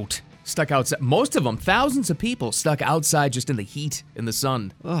a boat? Stuck outside. Most of them, thousands of people, stuck outside just in the heat, in the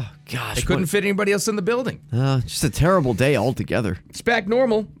sun. Oh, gosh. They couldn't fit anybody else in the building. Just a terrible day altogether. It's back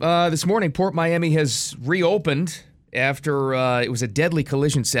normal. This morning, Port Miami has reopened after it was a deadly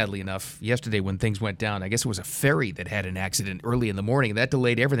collision, sadly enough, yesterday when things went down. I guess it was a ferry that had an accident early in the morning. That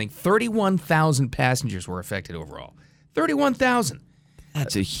delayed everything. 31,000 passengers were affected overall. 31,000.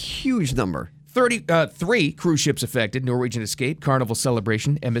 That's a huge number. 3 cruise ships affected: Norwegian Escape, Carnival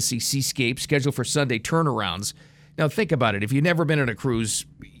Celebration, MSC Seascape, scheduled for Sunday turnarounds. Now think about it. If you've never been on a cruise,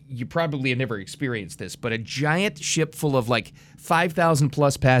 you probably have never experienced this, but a giant ship full of like 5,000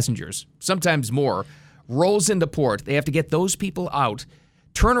 plus passengers, sometimes more, rolls into port. They have to get those people out,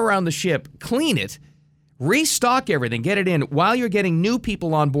 turn around the ship, clean it, restock everything, get it in while you're getting new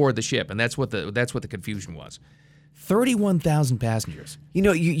people on board the ship, and that's what the confusion was. 31,000 passengers. You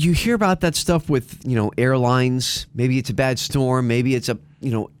know, you hear about that stuff with, airlines. Maybe it's a bad storm. Maybe it's a,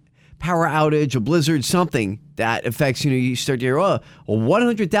 power outage, a blizzard, something that affects, you start to hear,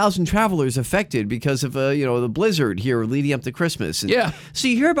 100,000 travelers affected because of, the blizzard here leading up to Christmas. And yeah. So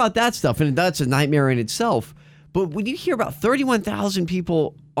you hear about that stuff, and that's a nightmare in itself. But when you hear about 31,000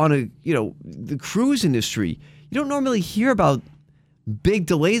 people on the cruise industry, you don't normally hear about big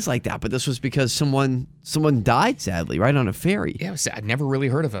delays like that, but this was because someone died, sadly, right on a ferry. Yeah, I'd never really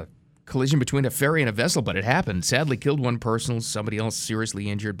heard of a collision between a ferry and a vessel, but it happened. Sadly killed one person, somebody else seriously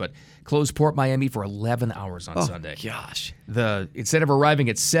injured, but closed Port Miami for 11 hours on Sunday. Gosh. Instead of arriving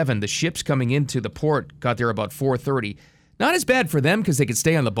at 7, the ships coming into the port got there about 4:30. Not as bad for them because they could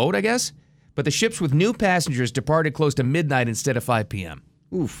stay on the boat, I guess, but the ships with new passengers departed close to midnight instead of 5 p.m.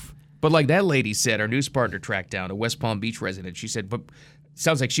 Oof. But like that lady said, our news partner tracked down, a West Palm Beach resident, she said, but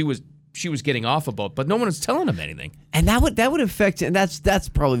sounds like she was getting off a boat, but no one was telling them anything. And that would affect, and that's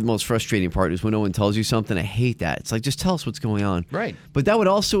probably the most frustrating part is when no one tells you something. I hate that. It's like, just tell us what's going on. Right. But that would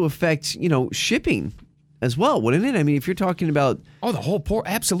also affect, shipping as well, wouldn't it? I mean, if you're talking about... Oh, the whole port,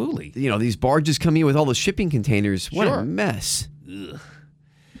 absolutely. These barges coming in with all the shipping containers. What a mess. Ugh.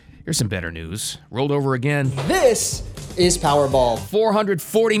 Here's some better news. Rolled over again. This is Powerball.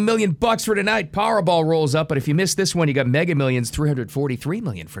 $440 million for tonight. Powerball rolls up, but if you missed this one, you got Mega Millions, $343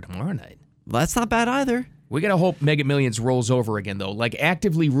 million for tomorrow night. Well, that's not bad either. We gotta hope Mega Millions rolls over again, though. Like,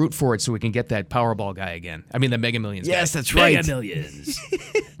 actively root for it so we can get that Powerball guy again. I mean, the Mega Millions guy. Yes, that's right. Mega Millions.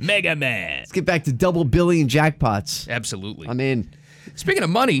 Mega Man. Let's get back to double billion jackpots. Absolutely. I'm in. Speaking of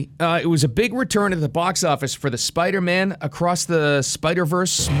money, it was a big return at the box office for the Spider-Man Across the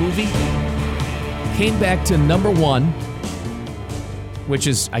Spider-Verse movie. Came back to number 1, which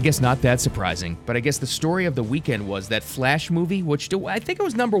is, I guess, not that surprising. But I guess the story of the weekend was that Flash movie, which I think it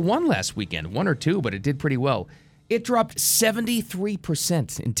was number 1 last weekend, 1 or 2, but it did pretty well. It dropped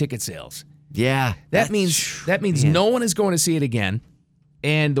 73% in ticket sales. Yeah. That means no one is going to see it again.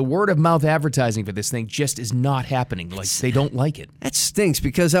 And the word of mouth advertising for this thing just is not happening. Like, they don't like it. That stinks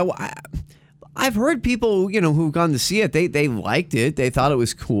because I've heard people, who've gone to see it. They liked it. They thought it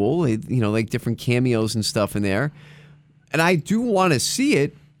was cool. Like different cameos and stuff in there. And I do want to see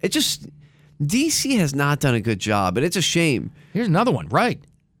it. It just, DC has not done a good job, and it's a shame. Here's another one, right?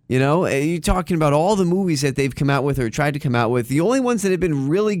 You're talking about all the movies that they've come out with or tried to come out with. The only ones that have been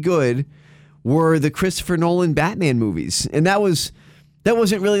really good were the Christopher Nolan Batman movies. And that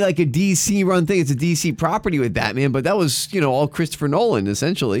wasn't really like a DC run thing. It's a DC property with Batman, but that was, all Christopher Nolan,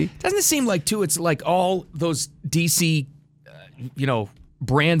 essentially. Doesn't it seem like, too, it's like all those DC,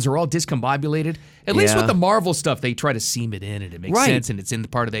 brands are all discombobulated? At least with the Marvel stuff, they try to seam it in and it makes sense and it's in the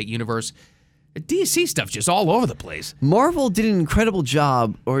part of that universe. DC stuff's just all over the place. Marvel did an incredible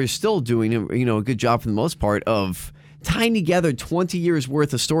job, or is still doing, a good job for the most part, of tying together 20 years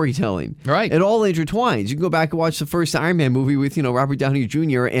worth of storytelling. Right. It all intertwines. You can go back and watch the first Iron Man movie with, Robert Downey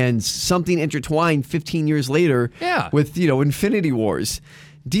Jr. and something intertwined 15 years later with, Infinity Wars.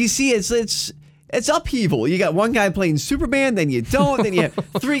 DC, it's upheaval. You got one guy playing Superman, then you don't, then you have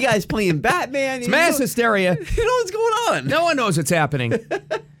three guys playing Batman. It's mass hysteria. You know what's going on. No one knows what's happening.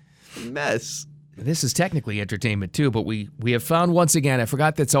 Mess. This is technically entertainment too, but we have found once again, I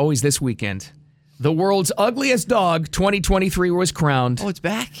forgot that's always this weekend, the world's ugliest dog 2023 was crowned. Oh, it's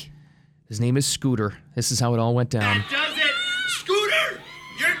back? His name is Scooter. This is how it all went down. That does it! Scooter,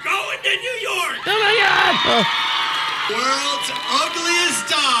 you're going to New York! Oh my God! World's ugliest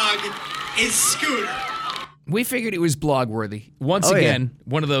dog is Scooter. We figured it was blog-worthy. Once again,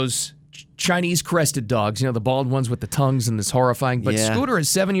 one of those Chinese crested dogs, the bald ones with the tongues and this horrifying. But Scooter is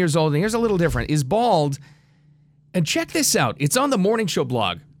 7 years old, and here's a little different. Is bald, and check this out. It's on the morning show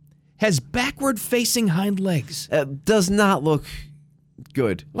blog. Has backward-facing hind legs. Does not look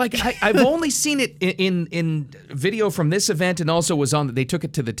good. Like I've only seen it in video from this event, and also was on. They took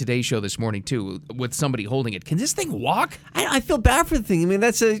it to the Today Show this morning too, with somebody holding it. Can this thing walk? I feel bad for the thing. I mean,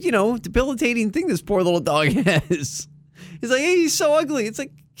 that's a debilitating thing this poor little dog has. He's like, hey, he's so ugly. It's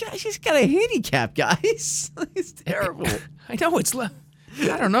like, gosh, he's got a handicap, guys. It's terrible. I know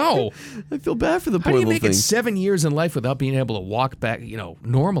I don't know. I feel bad for the How poor do you little make thing. it 7 years in life without being able to walk back,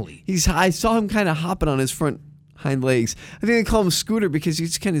 normally? I saw him kind of hopping on his front hind legs. I think they call him Scooter because he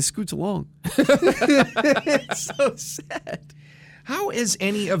just kind of scoots along. It's so sad. How is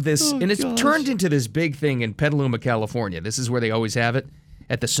any of this, and it's turned into this big thing in Petaluma, California. This is where they always have it.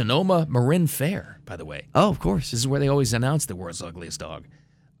 At the Sonoma Marin Fair, by the way. Oh, of course. This is where they always announce the world's ugliest dog.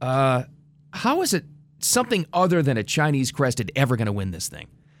 How is it something other than a Chinese crested ever going to win this thing?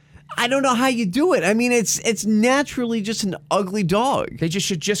 I don't know how you do it. I mean, it's naturally just an ugly dog. They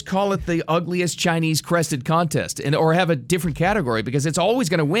should just call it the ugliest Chinese crested contest, or have a different category, because it's always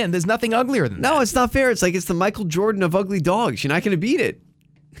going to win. There's nothing uglier than that. No, it's not fair. It's like it's the Michael Jordan of ugly dogs. You're not going to beat it.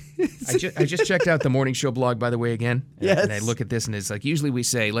 I just checked out the morning show blog, by the way, again. Yes. And I look at this, and it's like, usually we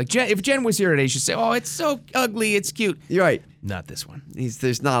say, like, if Jen was here today, she'd say, oh, it's so ugly, it's cute. You're right. Not this one.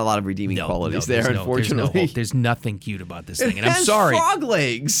 There's not a lot of redeeming qualities there, unfortunately. There's nothing cute about this thing, and It I'm has sorry. frog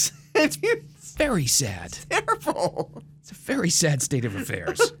legs. It's very sad. Terrible. It's a very sad state of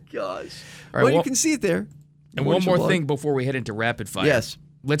affairs. Oh, gosh. All right, you can see it there. And one more thing before we head into rapid fire. Yes.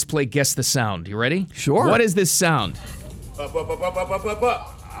 Let's play Guess the Sound. You ready? Sure. What is this sound?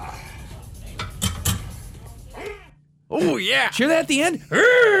 Oh, yeah. Hear that at the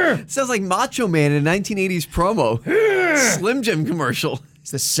end? Sounds like Macho Man in a 1980s promo. Slim Jim commercial.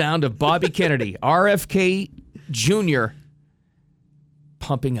 It's the sound of Bobby Kennedy, RFK Jr.,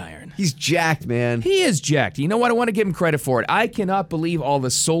 pumping iron. He's jacked, man. He is jacked. You know what? I want to give him credit for it. I cannot believe all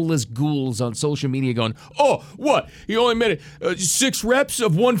the soulless ghouls on social media going, oh, what? He only made 6 reps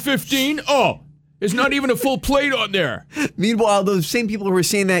of 115? Oh, there's not even a full plate on there. Meanwhile, those same people who are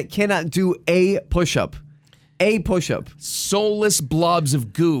saying that cannot do a push-up. A push-up. Soulless blobs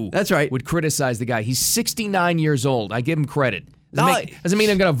of goo. That's right. Would criticize the guy. He's 69 years old. I give him credit. Doesn't mean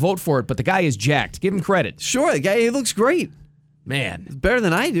I'm going to vote for it, but the guy is jacked. Give him credit. Sure, the guy, he looks great. Man. Better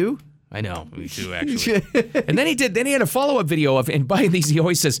than I do. I know, me too, actually. And then he had a follow-up video of, and by these he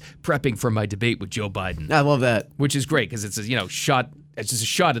always says, prepping for my debate with Joe Biden. I love that. Which is great, because it's a shot. It's just a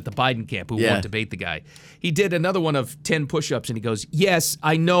shot at the Biden camp who won't debate the guy. He did another one of 10 push-ups, and he goes, yes,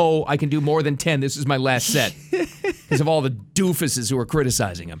 I know I can do more than 10. This is my last set. Because of all the doofuses who are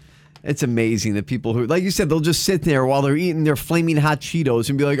criticizing him. It's amazing that people who, like you said, they'll just sit there while they're eating their flaming hot Cheetos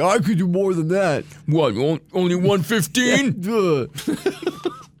and be like, I could do more than that. What, only 115?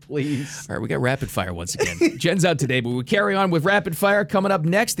 Please. All right, we got rapid fire once again. Jen's out today, but we carry on with rapid fire coming up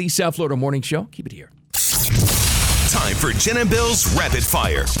next. The South Florida Morning Show. Keep it here. Time for Jen and Bill's Rapid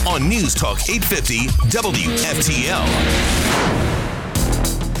Fire on News Talk 850 WFTL.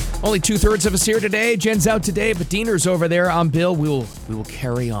 Only 2/3 of us here today. Jen's out today, but Diener's over there. I'm Bill. We will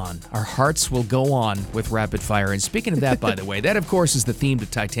carry on. Our hearts will go on with rapid fire. And speaking of that, by the way, that of course is the theme to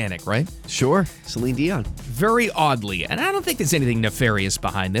Titanic, right? Sure. Celine Dion. Very oddly, and I don't think there's anything nefarious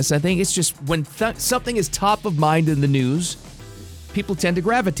behind this. I think it's just when something is top of mind in the news, people tend to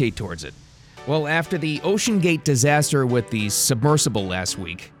gravitate towards it. Well, after the OceanGate disaster with the submersible last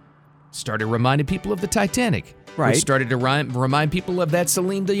week, started reminding people of the Titanic. Right. Which started to remind people of that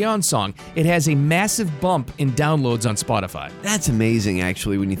Celine Dion song. It has a massive bump in downloads on Spotify. That's amazing,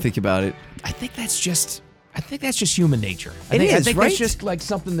 actually, when you think about it. I think that's just I think that's just human nature. I think that's right? just like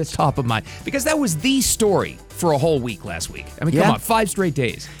something that's top of mind. Because that was the story for a whole week last week. I mean, come on, 5 straight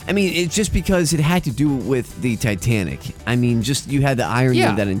days. I mean, it's just because it had to do with the Titanic. I mean, just you had the irony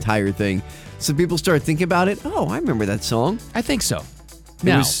of that entire thing. So people started thinking about it. Oh, I remember that song. I think so.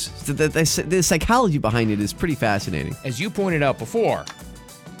 Now, the psychology behind it is pretty fascinating. As you pointed out before,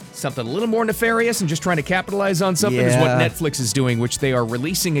 something a little more nefarious and just trying to capitalize on something is what Netflix is doing, which they are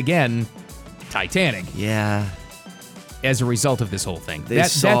releasing again, Titanic. Yeah. As a result of this whole thing.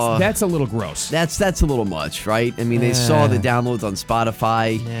 That's a little gross. That's a little much, right? I mean, they saw the downloads on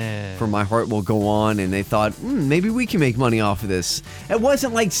Spotify for My Heart Will Go On, and they thought, maybe we can make money off of this. It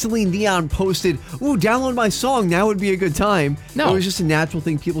wasn't like Celine Dion posted, ooh, download my song, now would be a good time. No. It was just a natural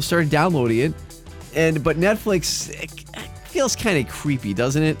thing. People started downloading it. But Netflix, it feels kind of creepy,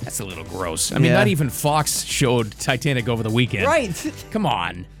 doesn't it? That's a little gross. I mean, not even Fox showed Titanic over the weekend. Right. Come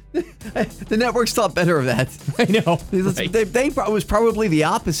on. The networks thought better of that. I know. Right. They was probably the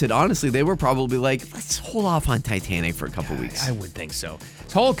opposite, honestly. They were probably like, let's hold off on Titanic for a couple weeks. I would think so.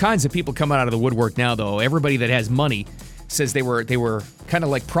 There's all kinds of people coming out of the woodwork now, though. Everybody that has money says they were kind of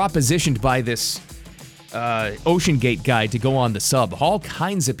like propositioned by this OceanGate guy to go on the sub. All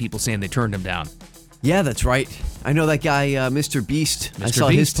kinds of people saying they turned him down. Yeah, that's right. I know that guy, Mr. Beast. I saw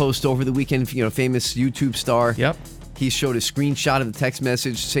his post over the weekend, famous YouTube star. Yep. He showed a screenshot of the text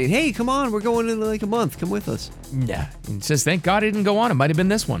message saying, hey, come on, we're going in like a month. Come with us. Yeah. And says, thank God it didn't go on. It might have been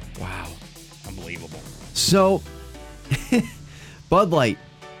this one. Wow. Unbelievable. So, Bud Light,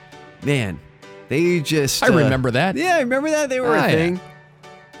 man, they just... I remember that. Yeah, I remember that. They were a thing.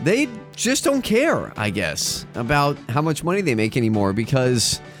 They just don't care, I guess, about how much money they make anymore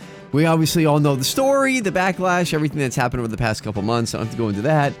because we obviously all know the story, the backlash, everything that's happened over the past couple months. I don't have to go into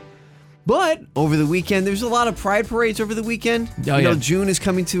that. But over the weekend, there's a lot of pride parades over the weekend. June is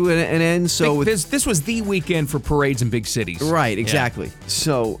coming to an end. So this was the weekend for parades in big cities. Right, exactly. Yeah.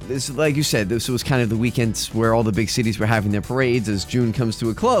 So this, like you said, this was kind of the weekend where all the big cities were having their parades as June comes to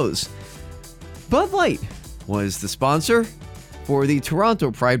a close. Bud Light was the sponsor for the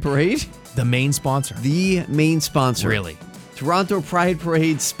Toronto Pride Parade. The main sponsor? The main sponsor. Really? Toronto Pride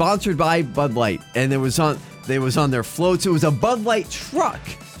Parade sponsored by Bud Light. And they was on their floats. It was a Bud Light truck.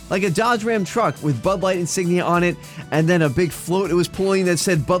 Like a Dodge Ram truck with Bud Light insignia on it, and then a big float it was pulling that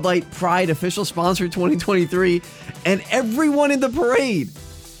said Bud Light Pride official sponsor 2023, and everyone in the parade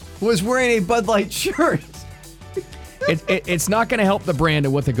was wearing a Bud Light shirt. It's not going to help the brand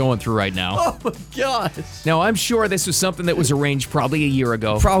and what they're going through right now. Oh my gosh. Now, I'm sure this was something that was arranged probably a year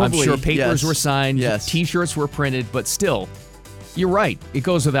ago. Probably. I'm sure papers were signed, yes. T-shirts were printed, but still, you're right. It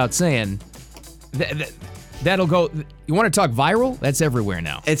goes without saying. That'll go. You want to talk viral? That's everywhere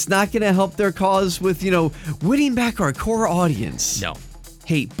now. It's not going to help their cause with, winning back our core audience. No.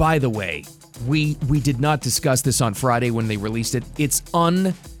 Hey, by the way, we did not discuss this on Friday when they released it. It's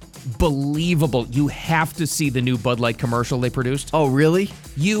unbelievable. You have to see the new Bud Light commercial they produced. Oh, really?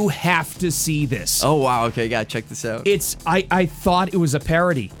 You have to see this. Oh, wow. Okay, gotta check this out. I thought it was a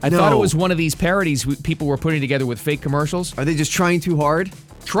parody. I thought it was one of these parodies people were putting together with fake commercials. Are they just trying too hard?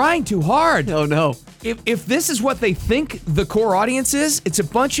 Trying too hard. Oh, no. If this is what they think the core audience is, it's a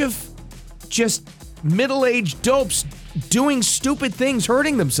bunch of just middle-aged dopes doing stupid things,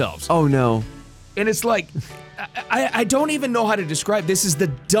 hurting themselves. Oh, no. And it's like, I don't even know how to describe. This is the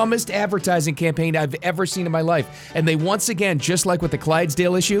dumbest advertising campaign I've ever seen in my life. And they once again, just like with the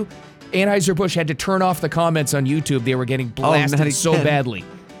Clydesdale issue, Anheuser-Busch had to turn off the comments on YouTube. They were getting blasted so badly.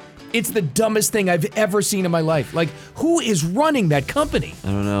 It's the dumbest thing I've ever seen in my life. Like, who is running that company? I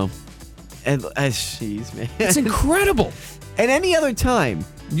don't know. And jeez, man. It's incredible. And any other time,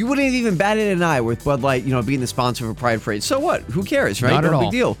 you wouldn't have even batted an eye with Bud Light, being the sponsor of a Pride Parade. So what? Who cares, right? Not at all. No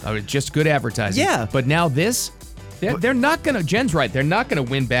big deal. Just good advertising. Yeah. But now this, they're not going to, Jen's right, they're not going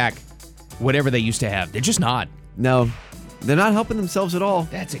to win back whatever they used to have. They're just not. No. They're not helping themselves at all.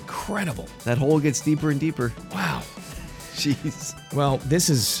 That's incredible. That hole gets deeper and deeper. Wow. Jeez. Well, this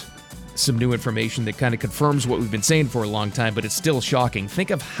is some new information that kind of confirms what we've been saying for a long time, but it's still shocking. Think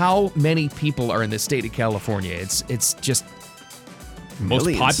of how many people are in the state of California. It's just most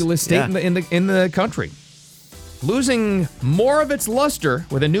Millions. Populous state in the country. Losing more of its luster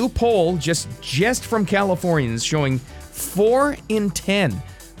with a new poll just from Californians showing 4 in 10.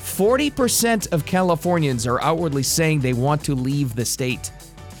 40% of Californians are outwardly saying they want to leave the state.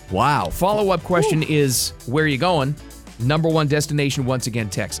 Wow. Follow-up question is, where are you going? Number one destination, once again,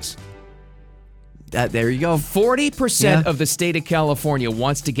 Texas. There you go. 40% of the state of California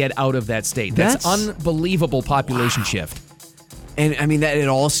wants to get out of that state. That's unbelievable population shift. And I mean, that it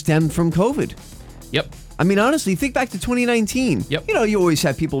all stemmed from COVID. Yep. I mean, honestly, think back to 2019. Yep. You know, you always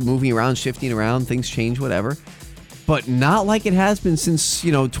have people moving around, shifting around, things change, whatever. But not like it has been since,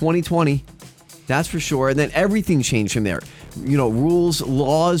 2020. That's for sure. And then everything changed from there. Rules,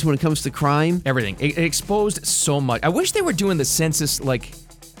 laws when it comes to crime. Everything. It exposed so much. I wish they were doing the census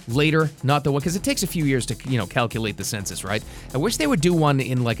later, not the one, because it takes a few years to, calculate the census, right? I wish they would do one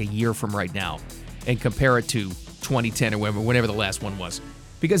in a year from right now and compare it to 2010 or whenever the last one was.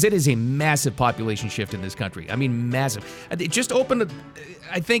 Because it is a massive population shift in this country. I mean, massive. It just opened,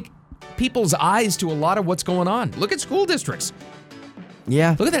 I think, people's eyes to a lot of what's going on. Look at school districts.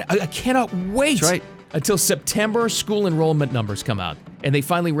 Yeah. Look at that. I cannot wait until September school enrollment numbers come out. And they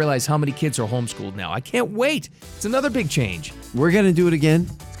finally realize how many kids are homeschooled now. I can't wait. It's another big change. We're going to do it again.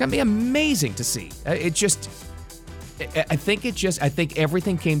 It's going to be amazing to see. I think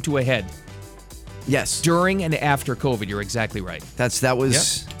everything came to a head. Yes. During and after COVID, you're exactly right. That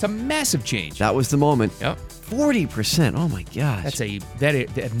was... Yep. It's a massive change. That was the moment. Yep. 40%. Oh my gosh.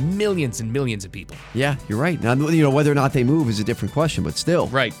 That's millions and millions of people. Yeah, you're right. Now, whether or not they move is a different question, but still.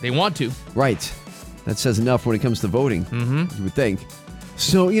 Right. They want to. Right. That says enough when it comes to voting, you would think.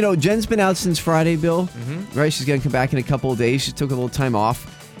 So, Jen's been out since Friday, Bill. Right? She's going to come back in a couple of days. She took a little time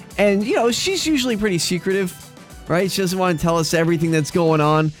off. And, she's usually pretty secretive, right? She doesn't want to tell us everything that's going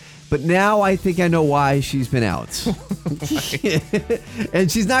on. But now I think I know why she's been out.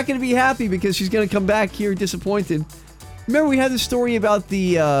 And she's not going to be happy because she's going to come back here disappointed. Remember we had the story about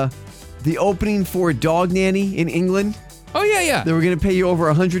the opening for a dog nanny in England? Oh, yeah. They were going to pay you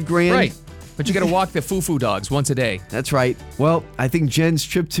over $100,000. Right. But you got to walk the foo-foo dogs once a day. That's right. Well, I think Jen's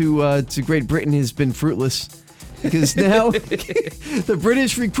trip to Great Britain has been fruitless. Because now the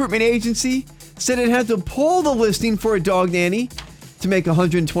British recruitment agency said it had to pull the listing for a dog nanny to make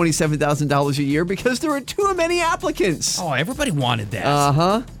 $127,000 a year because there were too many applicants. Oh, everybody wanted that.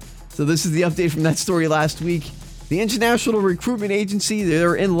 Uh-huh. So this is the update from that story last week. The International Recruitment Agency,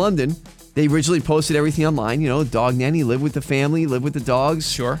 they're in London. They originally posted everything online. Dog nanny, live with the family, live with the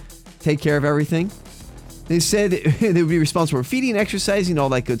dogs. Sure. Take care of everything. They said they would be responsible for feeding, exercising, all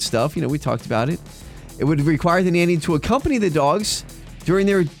that good stuff. We talked about it. It would require the nanny to accompany the dogs during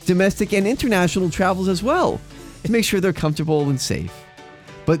their domestic and international travels as well, to make sure they're comfortable and safe.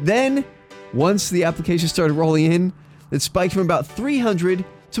 But then, once the application started rolling in, it spiked from about 300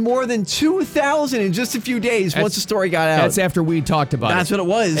 to more than 2,000 in just a few days once the story got out. That's after we talked about That's what it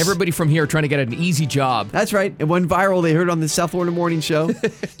was. Everybody from here trying to get an easy job. That's right. It went viral. They heard it on the South Florida Morning Show.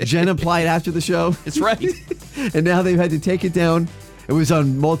 Jen applied after the show. That's right. And now they've had to take it down. It was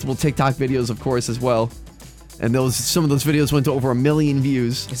on multiple TikTok videos, of course, as well. And some of those videos went to over 1 million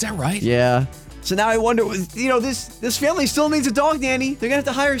views. Is that right? Yeah. So now I wonder, this family still needs a dog nanny. They're going to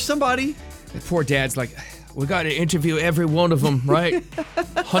have to hire somebody. The poor dad's like, we got to interview every one of them, right?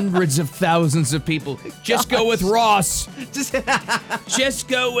 Hundreds of thousands of people. Just go with Ross. Just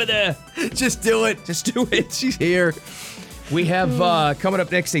go with her. Just do it. Just do it. She's here. We have coming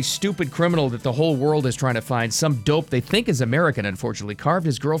up next a stupid criminal that the whole world is trying to find. Some dope they think is American, unfortunately, carved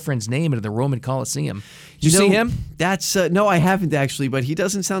his girlfriend's name into the Roman Colosseum. Did you see him? That's no, I haven't actually, but he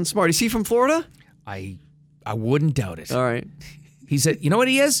doesn't sound smart. Is he from Florida? I wouldn't doubt it. All right. He said, you know what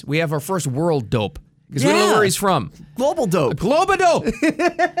he is? We have our first world dope. Because we don't know where he's from. Global dope. Global dope.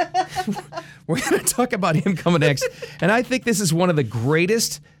 We're going to talk about him coming next. And I think this is one of the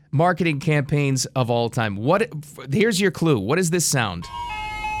greatest marketing campaigns of all time. Here's your clue. What is this sound?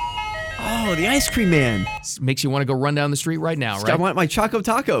 Oh, the ice cream man. Makes you want to go run down the street right now, right? I want my Choco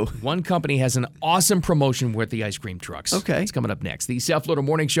Taco. One company has an awesome promotion with the ice cream trucks. Okay. It's coming up next. The South Florida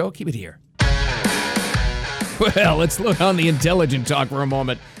Morning Show. Keep it here. Well, let's look on the intelligent talk for a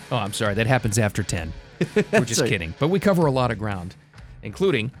moment. Oh, I'm sorry. That happens after 10. We're just kidding. But we cover a lot of ground,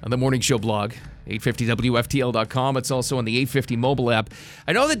 including on the Morning Show blog, 850WFTL.com. It's also on the 850 mobile app.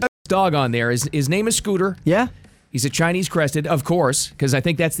 I know that dog on there, his name is Scooter. Yeah. He's a Chinese crested, of course, because I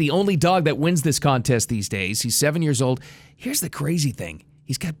think that's the only dog that wins this contest these days. He's 7 years old. Here's the crazy thing.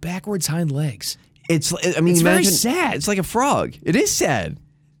 He's got backwards hind legs. It's very sad. It's like a frog. It is sad.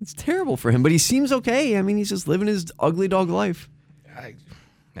 It's terrible for him, but he seems okay. I mean, he's just living his ugly dog life.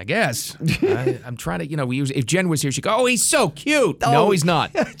 I guess. I'm trying to, if Jen was here, she'd go, oh, he's so cute. Oh. No, he's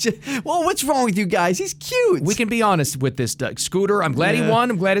not. Well, what's wrong with you guys? He's cute. We can be honest with this dog. Scooter, I'm glad he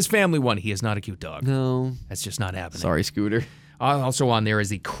won. I'm glad his family won. He is not a cute dog. No. That's just not happening. Sorry, Scooter. Also on there is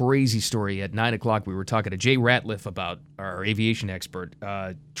the crazy story. At 9 o'clock, we were talking to Jay Ratliff about, our aviation expert,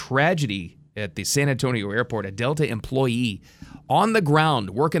 tragedy at the San Antonio airport. A Delta employee on the ground,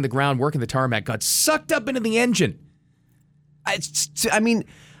 working the tarmac, got sucked up into the engine.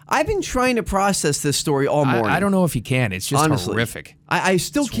 I've been trying to process this story all morning. I don't know if you can. It's just Honestly. horrific. I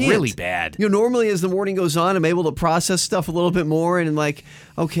still It's can't. really bad. Normally as the morning goes on, I'm able to process stuff a little bit more and like,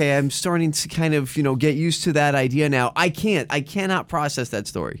 okay, I'm starting to kind of, get used to that idea now. I cannot process that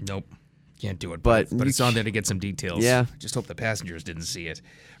story. Nope. Can't do it. But it's on there to get some details. Yeah. Just hope the passengers didn't see it.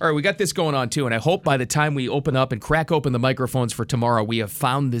 All right, we got this going on too, and I hope by the time we open up and crack open the microphones for tomorrow, we have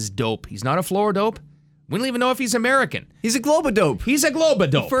found this dope. He's not a Florida dope. We don't even know if he's American. He's a Globadope. He's a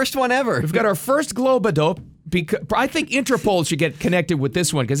Globadope. First one ever. We've got our first Globadope. Because I think Interpol should get connected with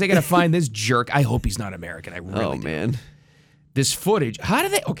this one because they got to find this jerk. I hope he's not American. I really do. Man. This footage. How do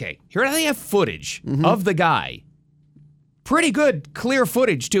they? Okay, here they have footage of the guy. Pretty good, clear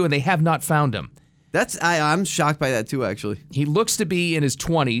footage too, and they have not found him. I'm shocked by that too, actually. He looks to be in his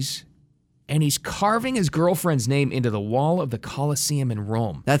 20s, and he's carving his girlfriend's name into the wall of the Colosseum in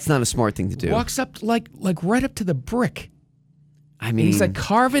Rome. That's not a smart thing to do. Walks up like right up to the brick. I mean, and he's like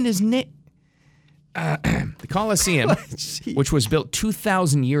carving his name. The Colosseum, which was built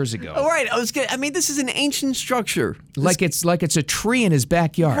 2,000 years ago. Oh, right. This is an ancient structure. Like it's a tree in his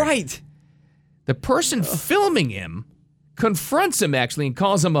backyard. Right. The person filming him confronts him actually and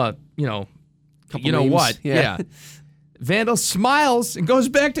calls him a, names. what? Yeah. Vandal smiles and goes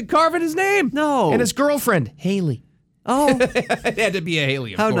back to carving his name. No. And his girlfriend, Haley. Oh. It had to be a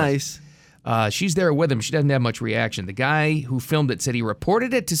Haley, of How course. nice. She's there with him. She doesn't have much reaction. The guy who filmed it said he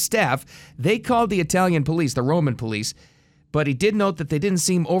reported it to staff. They called the Italian police, the Roman police, but he did note that they didn't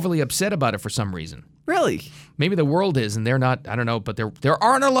seem overly upset about it for some reason. Really? Maybe the world is, and they're not. I don't know, but there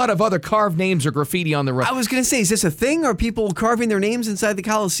aren't a lot of other carved names or graffiti on the road. I was going to say, is this a thing? Are people carving their names inside the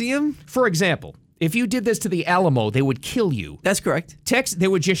Colosseum? For example, if you did this to the Alamo, they would kill you. That's correct. They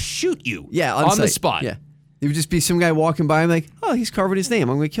would just shoot you. Yeah, on the site. spot. Yeah. There would just be some guy walking by and like, oh, he's carving his name.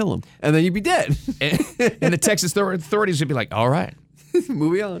 I'm going to kill him. And then you'd be dead. And the Texas authorities would be like, all right.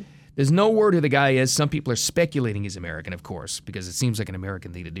 Moving on. There's no word who the guy is. Some people are speculating he's American, of course, because it seems like an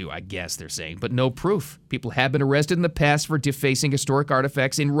American thing to do, I guess they're saying. But no proof. People have been arrested in the past for defacing historic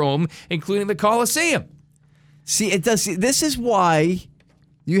artifacts in Rome, including the Colosseum. See, it does. This is why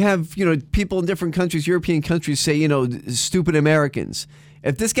you have, people in different countries, European countries say, stupid Americans.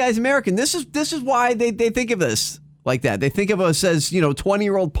 If this guy's American, this is why they think of us like that. They think of us as,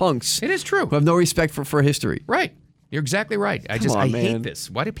 20-year-old punks. It is true. Who have no respect for history. Right. You're exactly right. I hate this.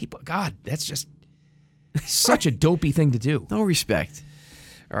 Why do people... God, that's just such a dopey thing to do. No respect.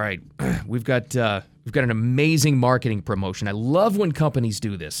 All right. We've got an amazing marketing promotion. I love when companies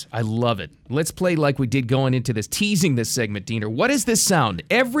do this. I love it. Let's play like we did going into this, teasing this segment, Diener. What is this sound?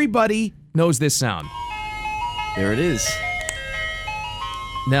 Everybody knows this sound. There it is.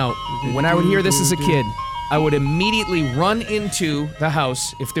 Now, when I would hear this as a kid, I would immediately run into the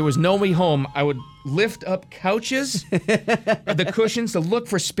house. If there was nobody home, I would lift up couches, the cushions to look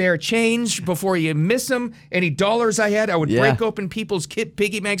for spare change before you miss them. Any dollars I had, I would break open people's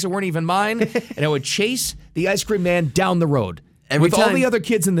piggy banks that weren't even mine, and I would chase the ice cream man down the road with all the other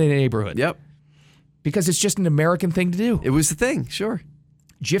kids in the neighborhood. Yep. Because it's just an American thing to do. It was the thing, sure.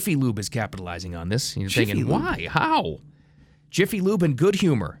 Jiffy Lube is capitalizing on this. You're Jiffy thinking, Lube? why? How? Jiffy Lube and Good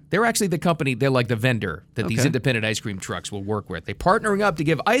Humor. They're actually the company, they're like the vendor that these independent ice cream trucks will work with. They're partnering up to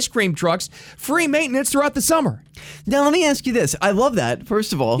give ice cream trucks free maintenance throughout the summer. Now, let me ask you this. I love that,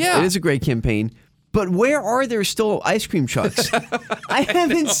 first of all. Yeah. It is a great campaign. But where are there still ice cream trucks? I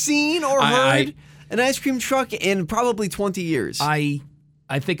haven't seen or heard an ice cream truck in probably 20 years. I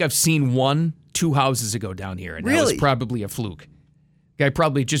think I've seen one 2 houses ago down here, and that was probably a fluke. Guy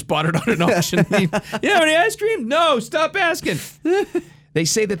probably just bought it on an auction. You have any ice cream? No, stop asking. They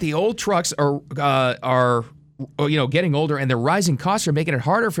say that the old trucks are getting older, and the rising costs are making it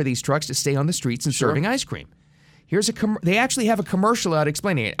harder for these trucks to stay on the streets and serving ice cream. They actually have a commercial out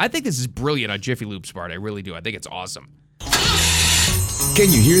explaining it. I think this is brilliant on Jiffy Lube's part. I really do. I think it's awesome. Can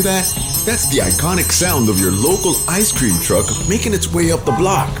you hear that? That's the iconic sound of your local ice cream truck making its way up the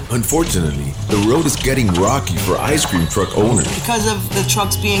block. Unfortunately, the road is getting rocky for ice cream truck owners. Because of the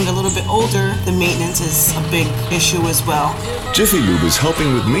trucks being a little bit older, the maintenance is a big issue as well. Jiffy Lube is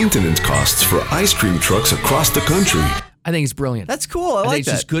helping with maintenance costs for ice cream trucks across the country. I think it's brilliant. That's cool. I think like it's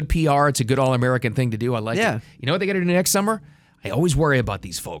that. just good PR. It's a good all-American thing to do. I like it. You know what they got to do next summer? I always worry about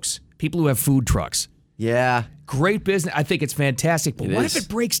these folks. People who have food trucks. Yeah. Great business. I think it's fantastic. But what if it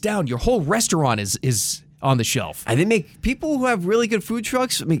breaks down? Your whole restaurant is on the shelf. And they make people who have really good food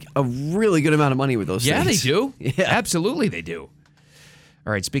trucks make a really good amount of money with those Yeah, things. they do. Yeah. Absolutely they do.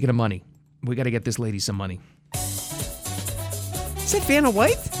 All right, speaking of money, we got to get this lady some money. Is that Vanna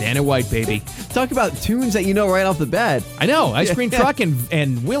White? Vanna White, baby. Talk about tunes that you know right off the bat. I know. Ice cream truck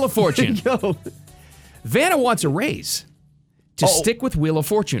and Wheel of Fortune. Yo. Vanna wants a raise. Just stick with Wheel of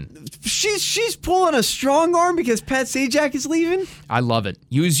Fortune. She's pulling a strong arm because Pat Sajak is leaving? I love it.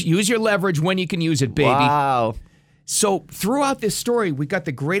 Use your leverage when you can use it, baby. Wow. So throughout this story, we got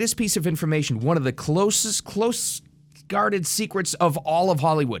the greatest piece of information, one of the close guarded secrets of all of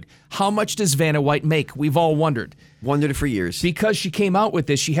Hollywood. How much does Vanna White make? We've all wondered. Wondered it for years. Because she came out with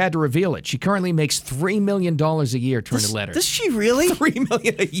this, she had to reveal it. She currently makes $3 million a year turning letters. Does she really? $3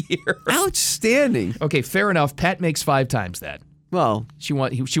 million a year. Outstanding. Okay, fair enough. Pat makes 5 times that. Well, she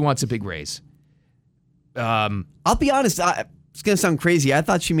wants a big raise. I'll be honest. It's going to sound crazy. I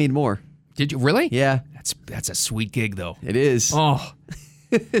thought she made more. Did you really? Yeah. That's a sweet gig, though. It is. Oh.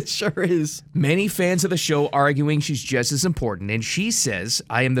 It sure is. Many fans of the show arguing she's just as important, and she says,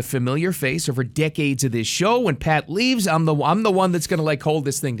 "I am the familiar face over decades of this show. When Pat leaves, I'm the one that's going to hold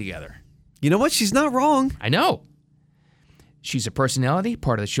this thing together." You know what? She's not wrong. I know. She's a personality,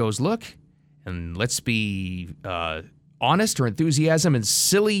 part of the show's look, and let's be honest, her enthusiasm and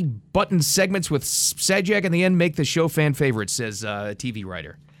silly button segments with Sajak in the end make the show fan favorite, says a TV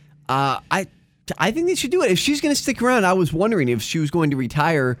writer. I think they should do it. If she's going to stick around, I was wondering if she was going to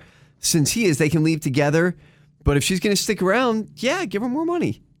retire since he is. They can leave together. But if she's going to stick around, yeah, give her more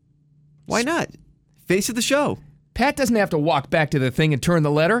money. Why not? Face of the show. Pat doesn't have to walk back to the thing and turn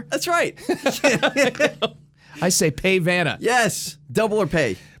the letter. That's right. I say pay Vanna. Yes, double or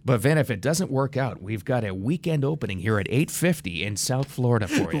pay. But Vanna, if it doesn't work out, we've got a weekend opening here at 8:50 in South Florida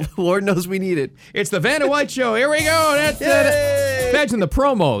for you. Lord knows we need it. It's the Vanna White Show. Here we go. That's it. Imagine the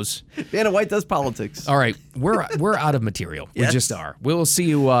promos. Vanna White does politics. All right, we're out of material. Yes. We just are. We'll see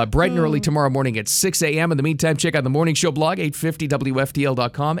you bright and early tomorrow morning at 6 a.m. In the meantime, check out the Morning Show blog,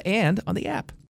 850WFTL.com, and on the app.